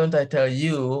seen, why don't I tell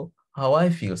you how I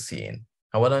feel seen?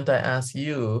 And why don't I ask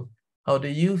you, how do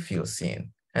you feel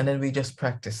seen? And then we just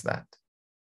practice that.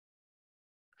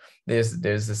 There's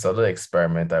this other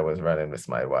experiment I was running with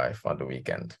my wife on the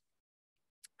weekend.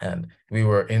 And we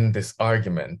were in this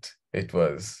argument.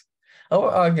 Our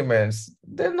arguments,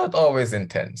 they're not always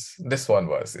intense. This one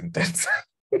was intense.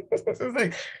 It's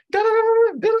like,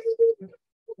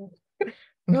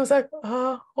 and I was like,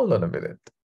 hold on a minute.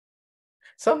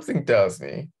 Something tells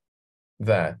me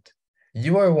that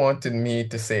you are wanting me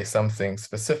to say something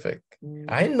specific.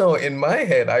 I know in my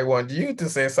head, I want you to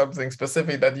say something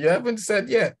specific that you haven't said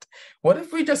yet. What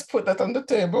if we just put that on the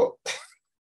table?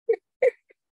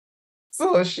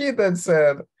 So she then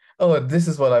said, oh, this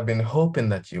is what I've been hoping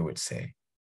that you would say.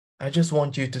 I just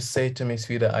want you to say to me,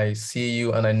 sweetheart, I see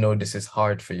you and I know this is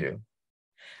hard for you.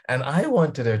 And I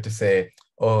wanted her to say,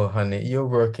 oh, honey, you're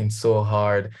working so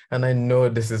hard and I know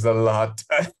this is a lot.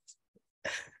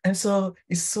 And so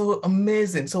it's so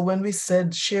amazing. So when we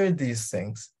share these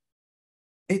things,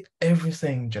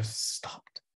 everything just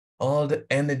stopped. All the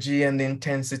energy and the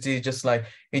intensity, just like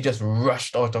it just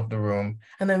rushed out of the room.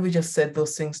 And then we just said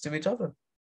those things to each other.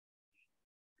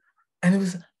 And it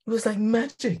was like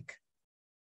magic.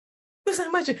 It was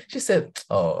like magic. She said,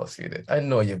 oh, sweetie, I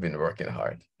know you've been working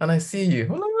hard. And I see you.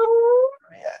 I'm like, oh,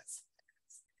 yes.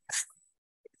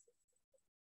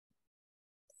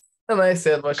 And I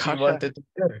said what she wanted to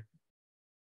hear.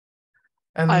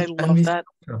 And I love that.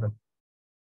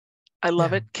 I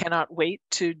love Yeah. it. Cannot wait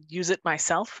to use it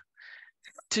myself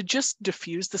to just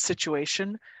diffuse the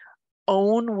situation,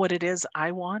 own what it is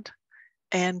I want,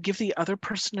 and give the other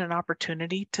person an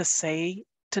opportunity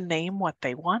to name what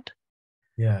they want.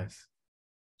 Yes.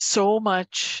 So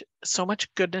much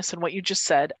goodness in what you just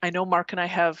said. I know Mark and I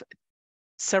have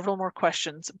several more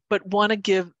questions, but want to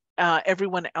give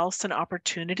everyone else an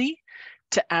opportunity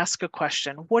to ask a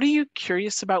question. What are you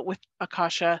curious about with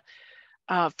Akasha?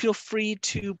 Feel free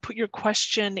to put your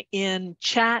question in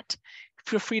chat.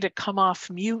 Feel free to come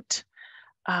off mute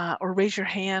or raise your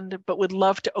hand, but would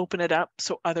love to open it up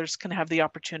so others can have the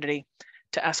opportunity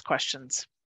to ask questions.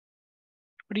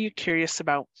 What are you curious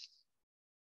about?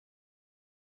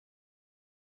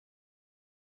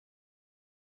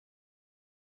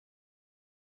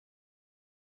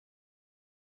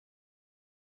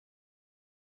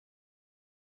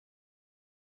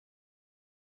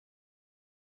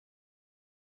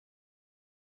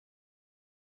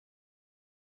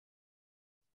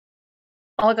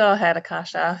 I'll go ahead,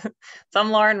 Akasha. So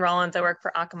I'm Lauren Rollins. I work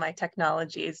for Akamai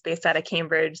Technologies based out of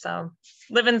Cambridge. So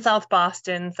live in South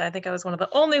Boston. So I think I was one of the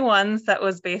only ones that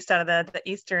was based out of the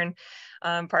eastern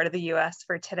part of the US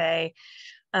for today.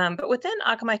 But within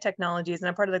Akamai Technologies, and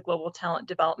I'm part of the global talent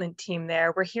development team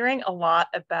there, we're hearing a lot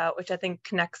about, which I think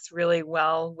connects really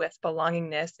well with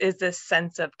belongingness, is this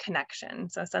sense of connection.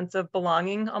 So a sense of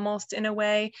belonging almost in a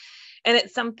way. And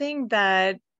it's something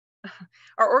that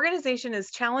our organization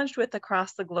is challenged with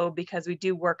across the globe because we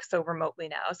do work so remotely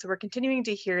now. So we're continuing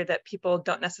to hear that people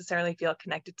don't necessarily feel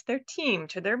connected to their team,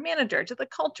 to their manager, to the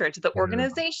culture, to the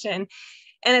organization.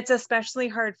 And it's especially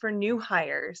hard for new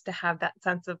hires to have that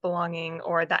sense of belonging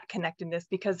or that connectedness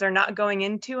because they're not going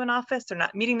into an office, they're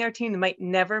not meeting their team, they might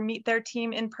never meet their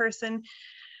team in person.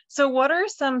 So what are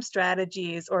some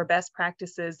strategies or best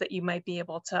practices that you might be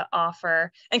able to offer?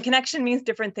 And connection means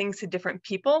different things to different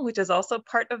people, which is also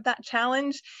part of that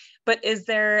challenge. But is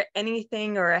there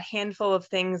anything or a handful of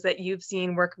things that you've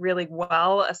seen work really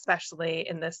well, especially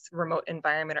in this remote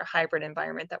environment or hybrid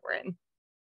environment that we're in?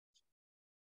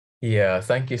 Yeah,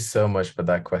 thank you so much for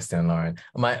that question, Lauren.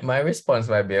 My response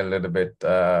might be a little bit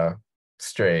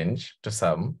strange to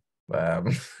some,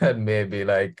 and maybe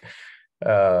like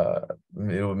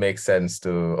it would make sense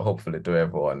to hopefully to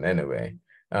everyone anyway.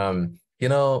 You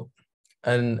know,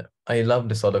 and I love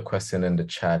this other question in the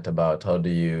chat about how do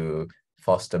you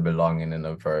foster belonging in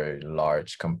a very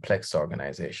large, complex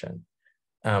organization.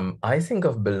 I think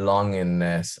of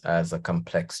belongingness as a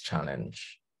complex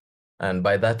challenge. And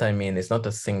by that, I mean, it's not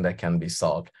a thing that can be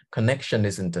solved. Connection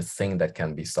isn't a thing that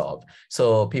can be solved.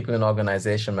 So people in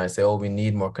organization might say, oh, we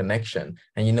need more connection.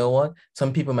 And you know what?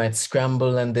 Some people might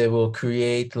scramble and they will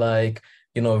create like,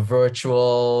 you know,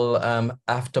 virtual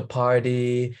after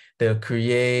party. They'll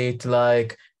create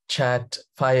like chat,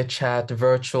 fire chat,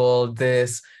 virtual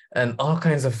this, and all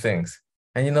kinds of things.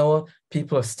 And you know what?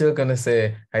 People are still going to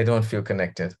say, I don't feel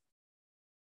connected.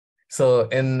 So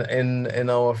in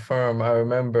our firm, I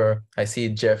remember I see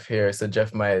Jeff here. So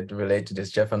Jeff might relate to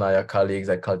this. Jeff and I are colleagues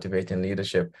at Cultivate in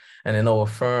Leadership. And in our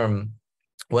firm,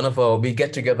 we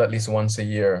get together at least once a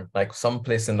year, like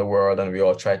someplace in the world, and we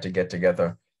all try to get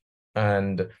together.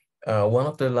 And one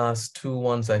of the last two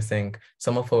ones, I think,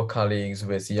 some of our colleagues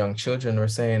with young children were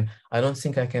saying, I don't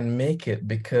think I can make it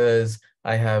because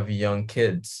I have young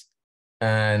kids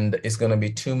and it's going to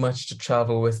be too much to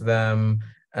travel with them.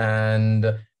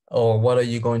 And or what are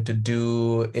you going to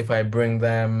do if I bring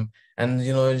them? And,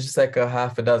 you know, it's just like a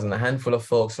handful of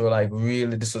folks who were like,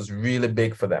 really, this was really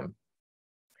big for them.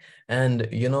 And,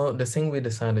 you know, the thing we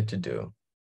decided to do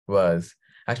was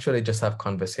actually just have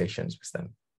conversations with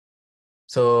them.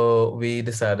 So we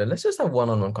decided, let's just have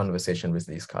one-on-one conversation with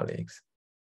these colleagues.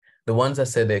 The ones that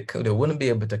said they wouldn't be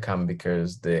able to come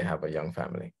because they have a young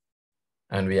family.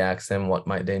 And we asked them what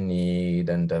might they need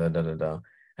and da-da-da-da-da.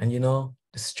 And, you know,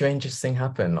 the strangest thing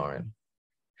happened, Lauren.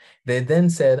 They then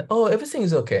said, oh, everything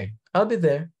is okay. I'll be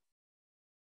there.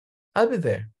 I'll be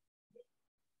there.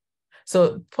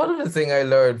 So part of the thing I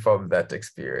learned from that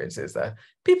experience is that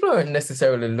people aren't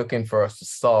necessarily looking for us to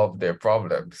solve their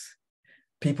problems.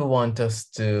 People want us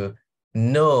to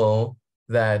know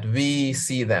that we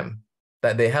see them,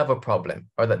 that they have a problem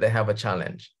or that they have a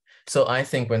challenge. So I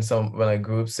think when a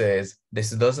group says, this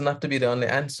doesn't have to be the only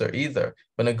answer either.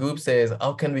 When a group says,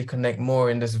 how can we connect more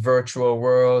in this virtual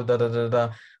world, da, da, da, da,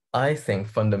 I think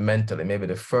fundamentally, maybe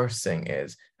the first thing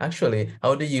is, actually,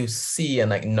 how do you see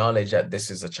and acknowledge that this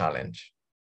is a challenge?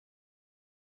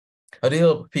 How do you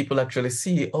help people actually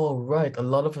see, oh, right, a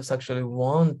lot of us actually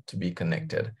want to be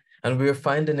connected. And we're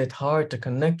finding it hard to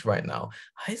connect right now.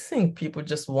 I think people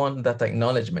just want that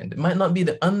acknowledgement. It might not be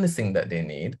the only thing that they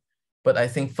need, but I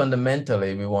think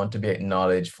fundamentally, we want to be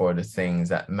acknowledged for the things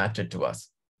that matter to us.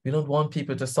 We don't want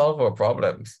people to solve our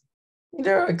problems.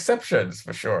 There are exceptions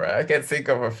for sure. I can think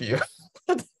of a few,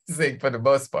 but I think for the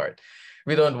most part,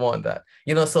 we don't want that.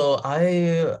 You know, so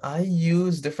I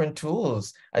use different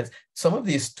tools. Some of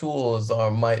these tools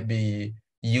might be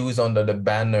used under the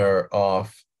banner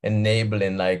of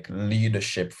enabling like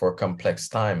leadership for complex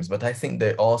times, but I think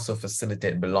they also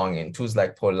facilitate belonging. Tools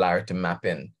like polarity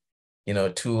mapping, you know,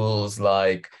 tools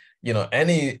like, you know,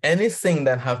 anything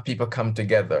that have people come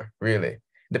together, really.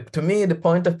 To me, the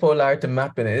point of polarity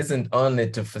mapping isn't only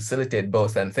to facilitate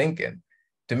both and thinking.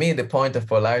 To me, the point of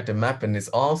polarity mapping is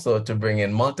also to bring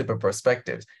in multiple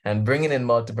perspectives, and bringing in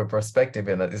multiple perspectives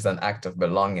is an act of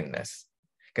belongingness.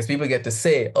 Because people get to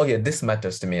say, oh yeah, this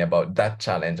matters to me about that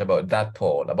challenge, about that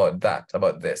poll, about that,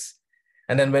 about this.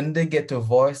 And then when they get to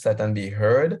voice that and be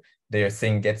heard, their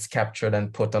thing gets captured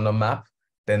and put on a map,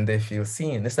 then they feel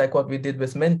seen. It's like what we did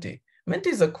with Menti. Menti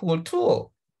is a cool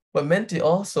tool, But Menti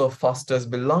also fosters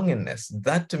belongingness.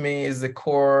 That to me is the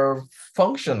core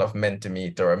function of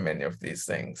Mentimeter or many of these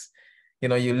things. You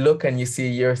know, you look and you see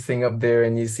your thing up there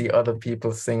and you see other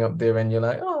people's thing up there and you're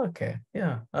like, oh, okay,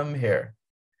 yeah, I'm here.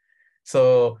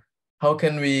 So how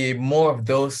can we, more of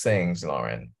those things,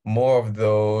 Lauren, more of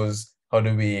those, how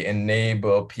do we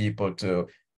enable people to,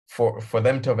 for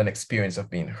them to have an experience of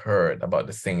being heard about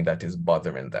the thing that is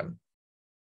bothering them?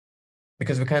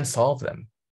 Because we can't solve them.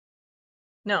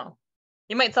 No,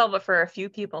 you might solve it for a few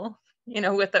people, you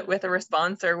know, with a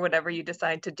response or whatever you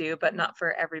decide to do, but not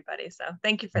for everybody. So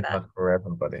thank you for that. Not for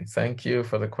everybody. Thank you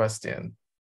for the question.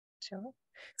 Sure.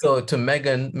 So to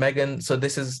Megan, so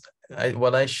this is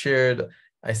what I shared,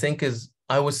 I think is,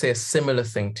 I would say a similar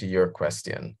thing to your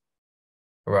question,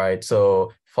 right?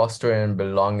 So fostering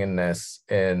belongingness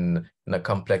in a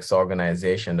complex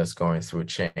organization that's going through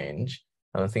change.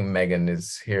 I don't think Megan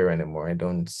is here anymore. I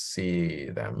don't see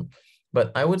them.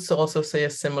 But I would also say a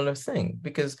similar thing,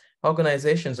 because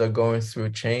organizations are going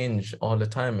through change all the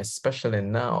time, especially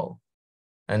now.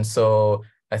 And so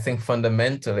I think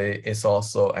fundamentally it's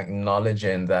also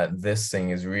acknowledging that this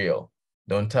thing is real.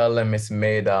 Don't tell them it's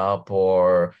made up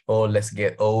or, oh, let's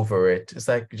get over it. It's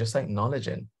like just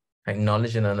acknowledging and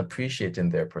appreciating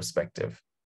their perspective.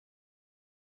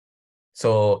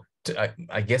 So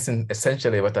I guess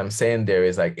essentially what I'm saying there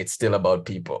is like, it's still about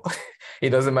people. It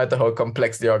doesn't matter how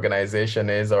complex the organization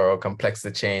is or how complex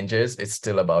the change is, it's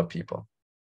still about people.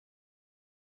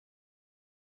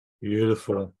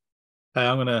 Beautiful. Hey,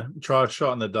 I'm going to try a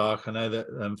shot in the dark. I know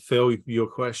that, Phil, your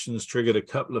questions triggered a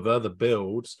couple of other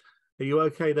builds. Are you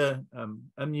okay to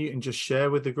unmute and just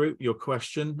share with the group your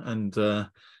question? And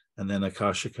then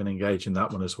Akasha can engage in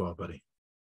that one as well, buddy.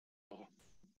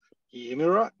 You hear me all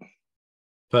right?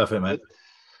 Perfect, mate.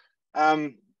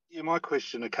 Yeah, my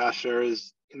question, Akasha,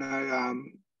 is,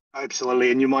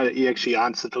 absolutely, and you actually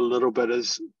answered a little bit,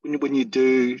 is when you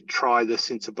do try the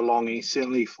sense of belonging,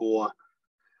 certainly for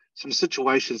some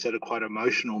situations that are quite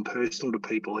emotional and personal to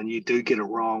people, and you do get it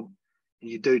wrong,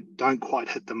 and you don't quite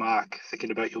hit the mark,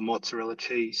 thinking about your mozzarella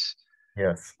cheese.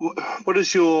 Yes. What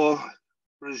is your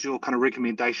kind of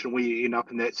recommendation when you end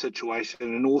up in that situation?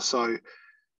 And also,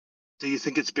 do you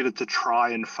think it's better to try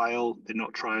and fail than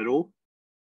not try at all?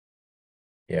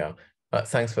 Yeah,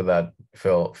 thanks for that,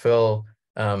 Phil. Phil,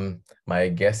 my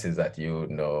guess is that you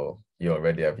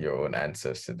already have your own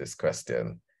answers to this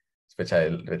question, which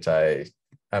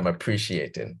I'm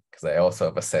appreciating, because I also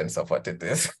have a sense of what it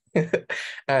is.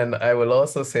 And I will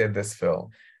also say this,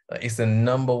 Phil, it's the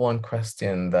number one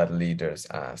question that leaders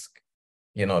ask,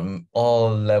 all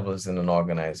levels in an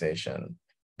organization.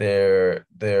 They're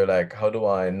like, how do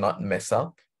I not mess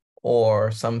up?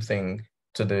 Or something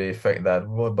to the effect that,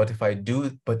 well, but if I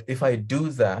do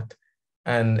that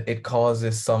and it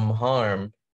causes some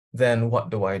harm, then what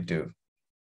do I do?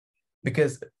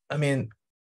 Because I mean,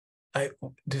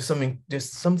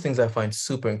 there's some things I find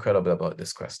super incredible about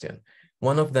this question.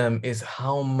 One of them is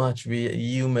how much we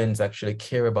humans actually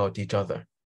care about each other.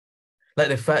 Like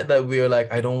the fact that we're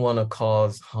like, I don't want to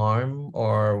cause harm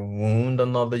or wound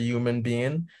another human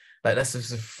being. Like that's just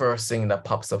the first thing that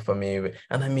pops up for me.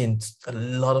 And I mean, a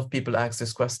lot of people ask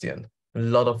this question, a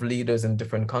lot of leaders in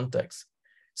different contexts.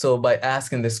 So by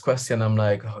asking this question, I'm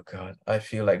like, oh God, I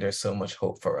feel like there's so much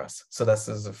hope for us. So that's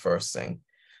just the first thing.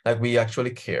 Like we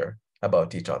actually care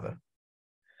about each other.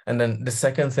 And then the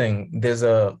second thing,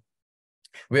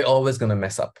 we're always going to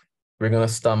mess up. We're going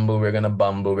to stumble, we're going to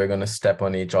bumble, we're going to step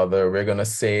on each other, we're going to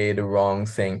say the wrong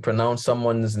thing, pronounce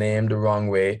someone's name the wrong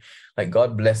way. Like,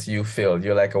 God bless you, Phil.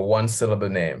 You're like a one-syllable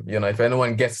name. If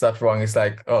anyone gets that wrong, it's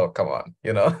like, oh, come on,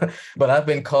 But I've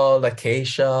been called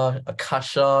Acacia,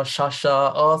 Akasha,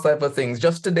 Shasha, all type of things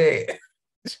just today.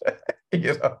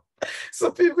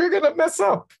 So people are going to mess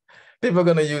up. People are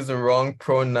going to use the wrong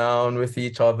pronoun with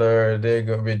each other.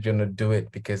 We're going to do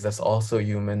it because that's also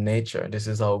human nature. This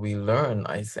is how we learn,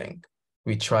 I think.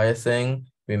 We try a thing,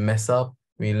 we mess up,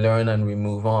 we learn, and we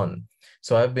move on.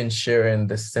 So I've been sharing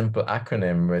this simple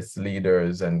acronym with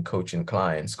leaders and coaching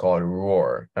clients called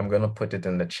ROAR. I'm going to put it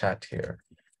in the chat here.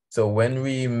 So when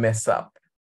we mess up,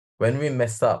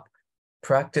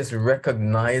 practice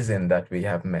recognizing that we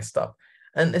have messed up.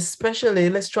 And especially,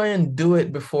 let's try and do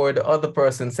it before the other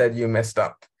person said you messed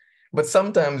up. But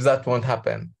sometimes that won't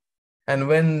happen. And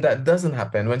when that doesn't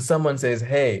happen, when someone says,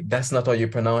 hey, that's not how you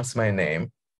pronounce my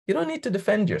name, you don't need to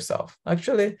defend yourself.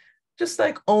 Actually, just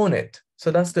like own it.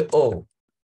 So that's the O,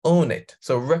 own it.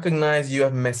 So recognize you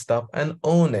have messed up and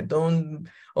own it. Don't,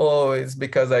 oh, it's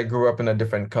because I grew up in a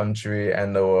different country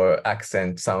and our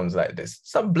accent sounds like this.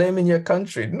 Stop blaming your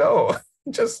country. No,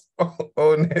 just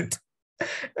own it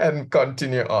and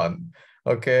continue on.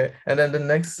 Okay. And then the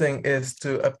next thing is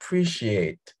to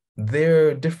appreciate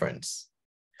their difference.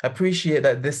 Appreciate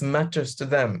that this matters to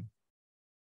them.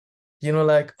 You know,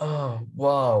 like, oh,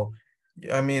 wow.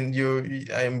 I mean,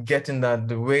 I'm getting that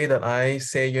the way that I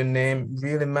say your name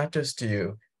really matters to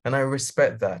you. And I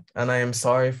respect that. And I am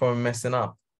sorry for messing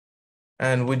up.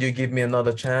 And would you give me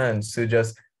another chance to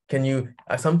just,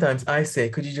 sometimes I say,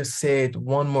 could you just say it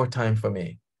one more time for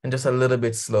me? And just a little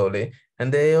bit slowly.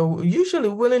 And they are usually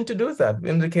willing to do that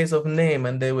in the case of name,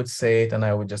 and they would say it, and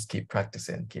I would just keep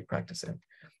practicing.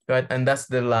 Right? And that's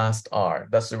the last R,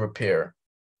 that's the repair.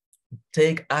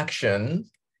 Take action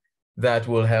that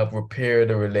will help repair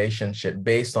the relationship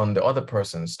based on the other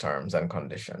person's terms and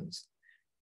conditions.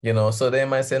 You know, so they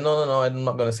might say, no, I'm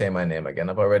not going to say my name again.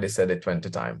 I've already said it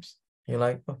 20 times. You're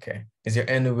like, okay, is there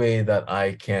any way that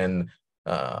I can,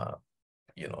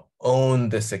 own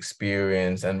this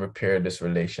experience and repair this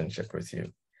relationship with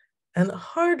you? And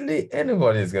hardly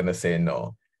anybody is going to say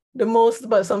no. The most,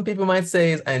 but some people might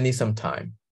say is, I need some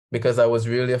time because I was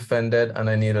really offended and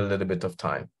I need a little bit of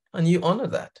time. And you honor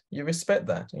that, you respect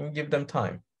that, and you give them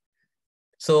time.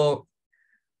 So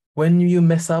when you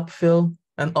mess up, Phil,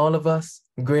 and all of us,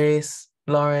 Grace,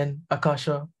 Lauren,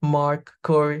 Akasha, Mark,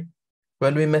 Corey,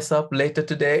 when we mess up later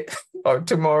today or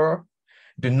tomorrow,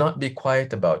 do not be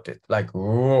quiet about it. Like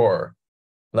roar,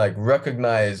 like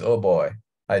recognize, oh boy,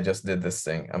 I just did this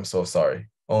thing. I'm so sorry.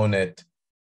 Own it.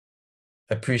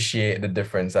 Appreciate the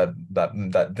difference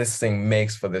that this thing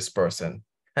makes for this person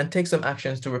and take some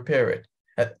actions to repair it.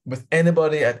 With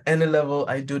anybody at any level,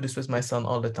 I do this with my son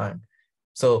all the time.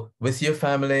 So with your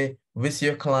family, with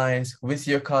your clients, with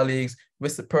your colleagues,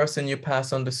 with the person you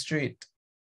pass on the street,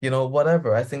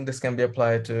 whatever. I think this can be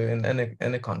applied to in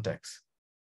any context.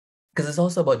 Because it's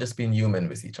also about just being human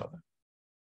with each other.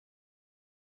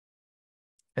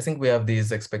 I think we have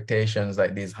these expectations,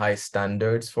 like these high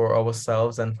standards for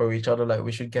ourselves and for each other, like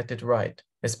we should get it right,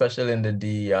 especially in the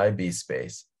DEIB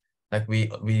space. Like we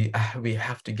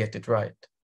have to get it right.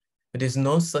 But there's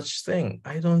no such thing.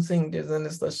 I don't think there's any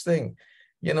such thing.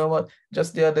 You know what?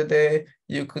 Just the other day,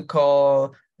 you could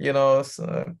call,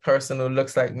 a person who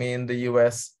looks like me in the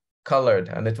US colored,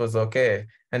 and it was okay.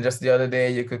 And just the other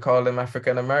day, you could call them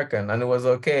African American, and it was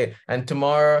okay. And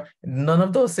tomorrow, none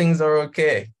of those things are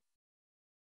okay.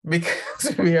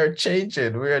 Because we are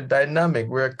changing, we are dynamic,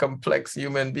 we are complex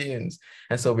human beings.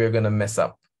 And so we're going to mess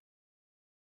up.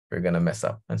 We're going to mess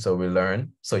up. And so we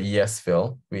learn. So yes,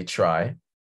 Phil, we try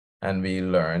and we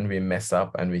learn, we mess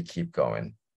up and we keep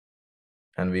going.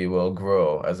 And we will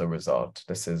grow as a result.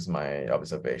 This is my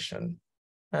observation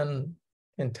and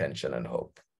intention and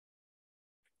hope.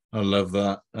 I love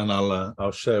that, and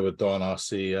I'll share with Don, our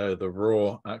CEO, the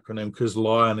RAW acronym, because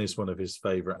lion is one of his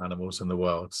favorite animals in the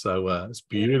world. So it's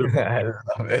beautiful. I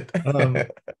love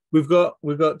it. We've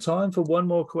got time for one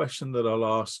more question that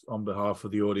I'll ask on behalf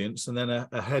of the audience, and then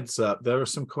a heads up. There are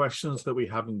some questions that we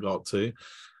haven't got to.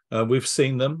 We've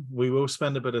seen them. We will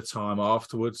spend a bit of time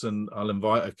afterwards, and I'll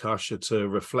invite Akasha to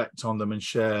reflect on them and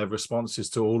share responses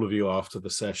to all of you after the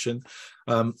session.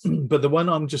 But the one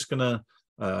I'm just going to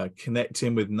connect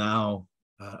in with now,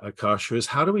 Akasha, is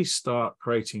how do we start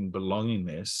creating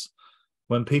belongingness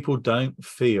when people don't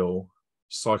feel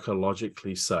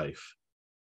psychologically safe?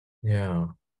 Yeah.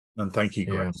 And thank you,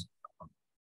 Grace.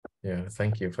 Yeah,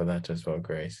 thank you for that as well,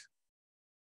 Grace.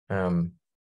 I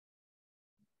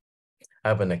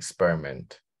have an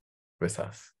experiment with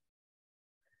us.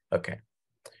 Okay.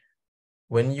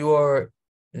 When you are,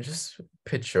 just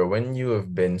picture when you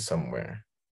have been somewhere,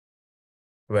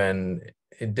 when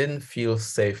it didn't feel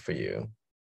safe for you,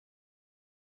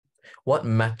 what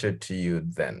mattered to you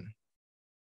then?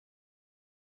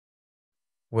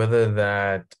 Whether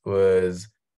that was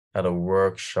at a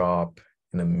workshop,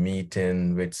 in a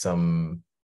meeting with some,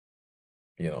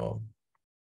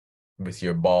 with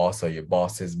your boss or your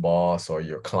boss's boss or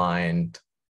your client,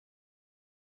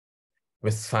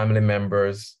 with family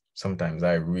members. Sometimes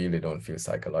I really don't feel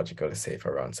psychologically safe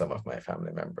around some of my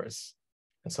family members.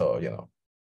 And so, I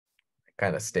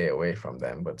kind of stay away from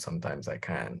them, but sometimes I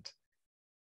can't.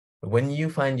 When you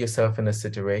find yourself in a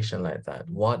situation like that,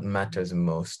 what matters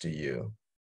most to you?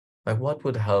 Like, what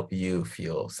would help you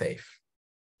feel safe?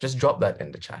 Just drop that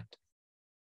in the chat.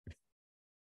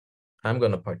 I'm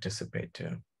going to participate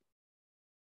too.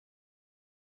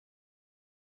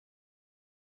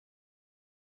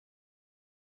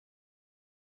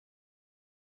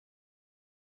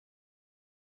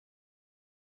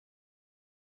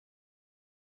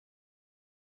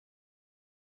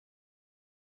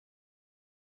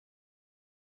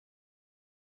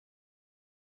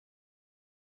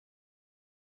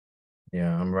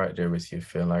 Yeah, I'm right there with you,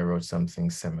 Phil. I wrote something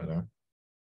similar.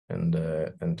 and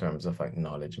in terms of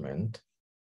acknowledgement.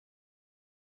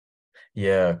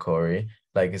 Yeah, Corey,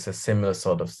 like it's a similar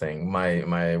sort of thing.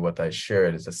 What I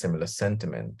shared is a similar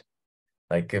sentiment.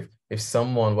 Like if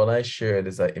someone, what I shared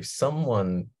is that if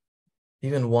someone,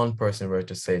 even one person were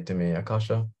to say to me,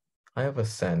 Akasha, I have a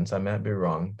sense, I might be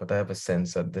wrong, but I have a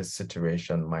sense that this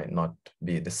situation might not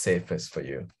be the safest for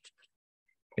you.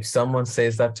 If someone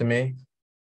says that to me,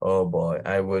 oh boy,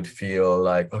 I would feel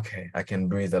like, okay, I can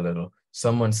breathe a little.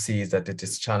 Someone sees that it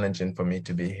is challenging for me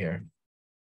to be here.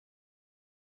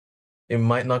 It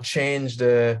might not change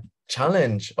the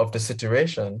challenge of the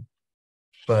situation,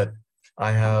 but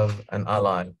I have an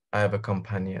ally, I have a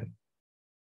companion.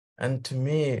 And to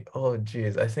me, oh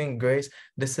geez, I think Grace,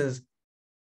 this is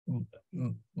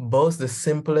both the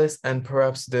simplest and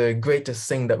perhaps the greatest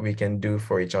thing that we can do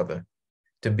for each other,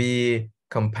 to be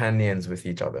companions with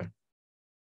each other.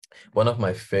 One of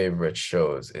my favorite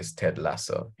shows is Ted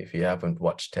Lasso. If you haven't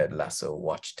watched Ted Lasso,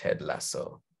 watch Ted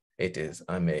Lasso. It is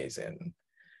amazing.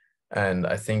 And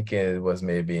I think it was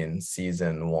maybe in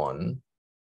season 1,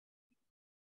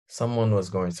 someone was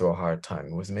going through a hard time.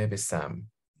 It was maybe Sam.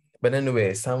 But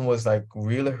anyway, Sam was like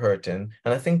really hurting.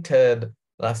 And I think Ted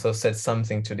Lasso said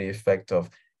something to the effect of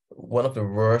one of the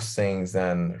worst things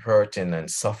than hurting and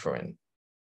suffering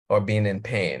or being in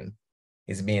pain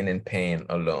is being in pain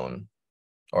alone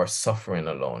or suffering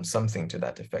alone, something to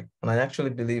that effect. And I actually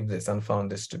believe this and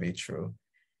found this to be true.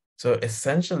 So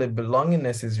essentially,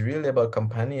 belongingness is really about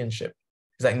companionship.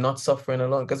 It's like not suffering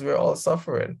alone, because we're all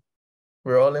suffering.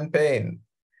 We're all in pain.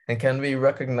 And can we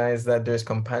recognize that there's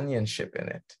companionship in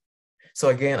it? So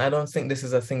again, I don't think this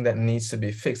is a thing that needs to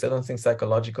be fixed. I don't think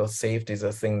psychological safety is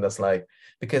a thing that's like,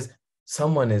 because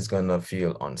someone is going to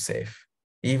feel unsafe.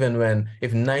 Even when,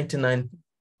 if 99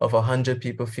 of 100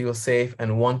 people feel safe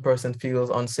and one person feels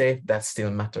unsafe, that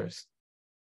still matters.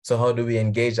 So how do we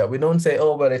engage that? We don't say,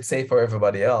 oh, well, it's safe for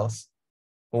everybody else.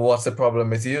 Well, what's the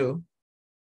problem with you?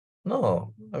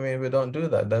 No, I mean, we don't do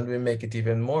that. Then we make it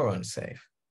even more unsafe.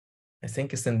 I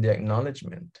think it's in the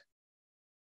acknowledgement.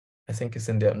 I think it's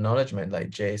in the acknowledgement,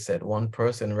 like Jay said, one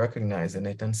person recognizing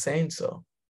it and saying so.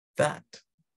 That.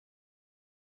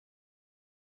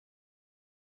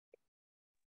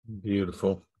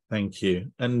 Beautiful. Thank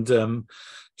you. And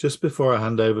just before I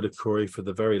hand over to Corey for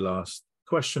the very last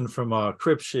question from our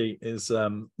crib sheet is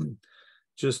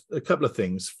just a couple of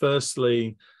things.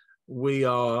 Firstly, we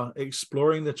are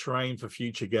exploring the terrain for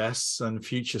future guests and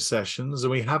future sessions,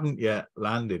 and we haven't yet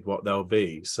landed what they'll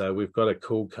be. So we've got a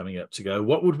call coming up to go.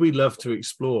 What would we love to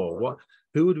explore?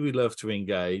 Who would we love to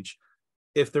engage?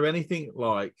 If they're anything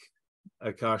like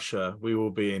Akasha, we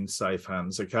will be in safe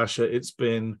hands. Akasha, it's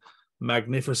been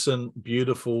magnificent,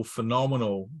 beautiful,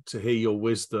 phenomenal to hear your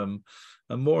wisdom,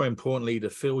 and more importantly, to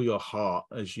feel your heart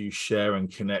as you share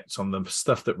and connect on the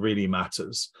stuff that really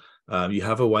matters. You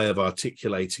have a way of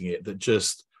articulating it that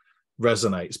just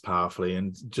resonates powerfully.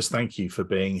 And just thank you for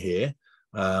being here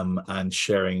and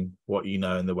sharing what you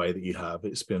know in the way that you have.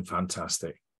 It's been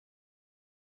fantastic.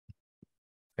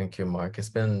 Thank you, Mark. It's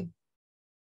been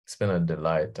a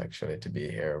delight actually to be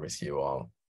here with you all.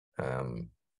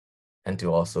 And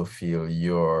to also feel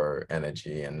your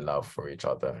energy and love for each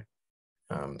other.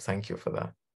 Thank you for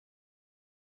that.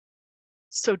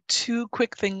 So 2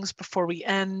 quick things before we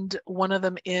end. One of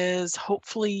them is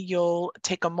hopefully you'll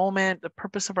take a moment. The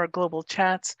purpose of our global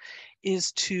chats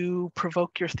is to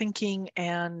provoke your thinking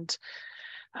and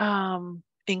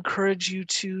encourage you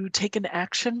to take an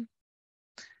action.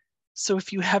 So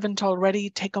if you haven't already,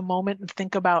 take a moment and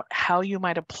think about how you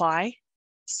might apply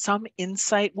some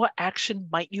insight. What action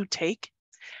might you take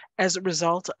as a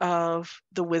result of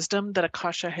the wisdom that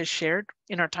Akasha has shared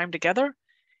in our time together?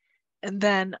 And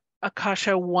then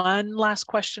Akasha, one last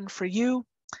question for you.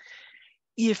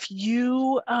 If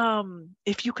you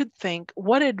could think,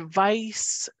 what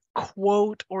advice,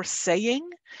 quote, or saying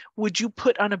would you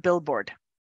put on a billboard?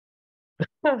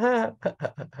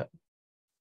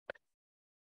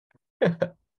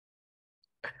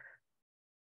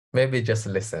 Maybe just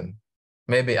listen.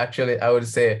 Maybe actually I would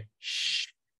say, shh.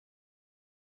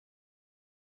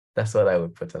 That's what I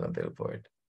would put on a billboard.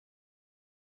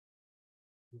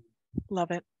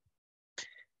 Love it.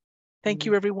 Thank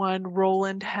you, everyone.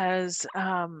 Roland has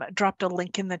dropped a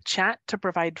link in the chat to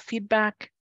provide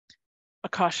feedback.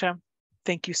 Akasha,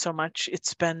 thank you so much.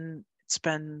 It's been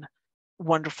a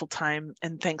wonderful time,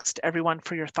 and thanks to everyone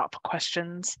for your thoughtful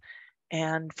questions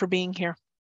and for being here.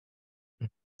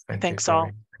 Thanks you,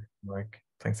 all. Mark.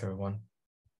 Thanks, everyone.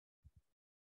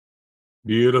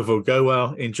 Beautiful. Go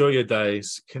well. Enjoy your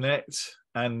days. Connect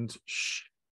and shh.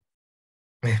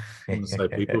 So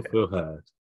people feel heard.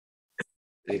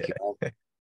 Thank you.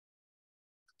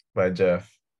 Bye,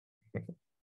 Jeff.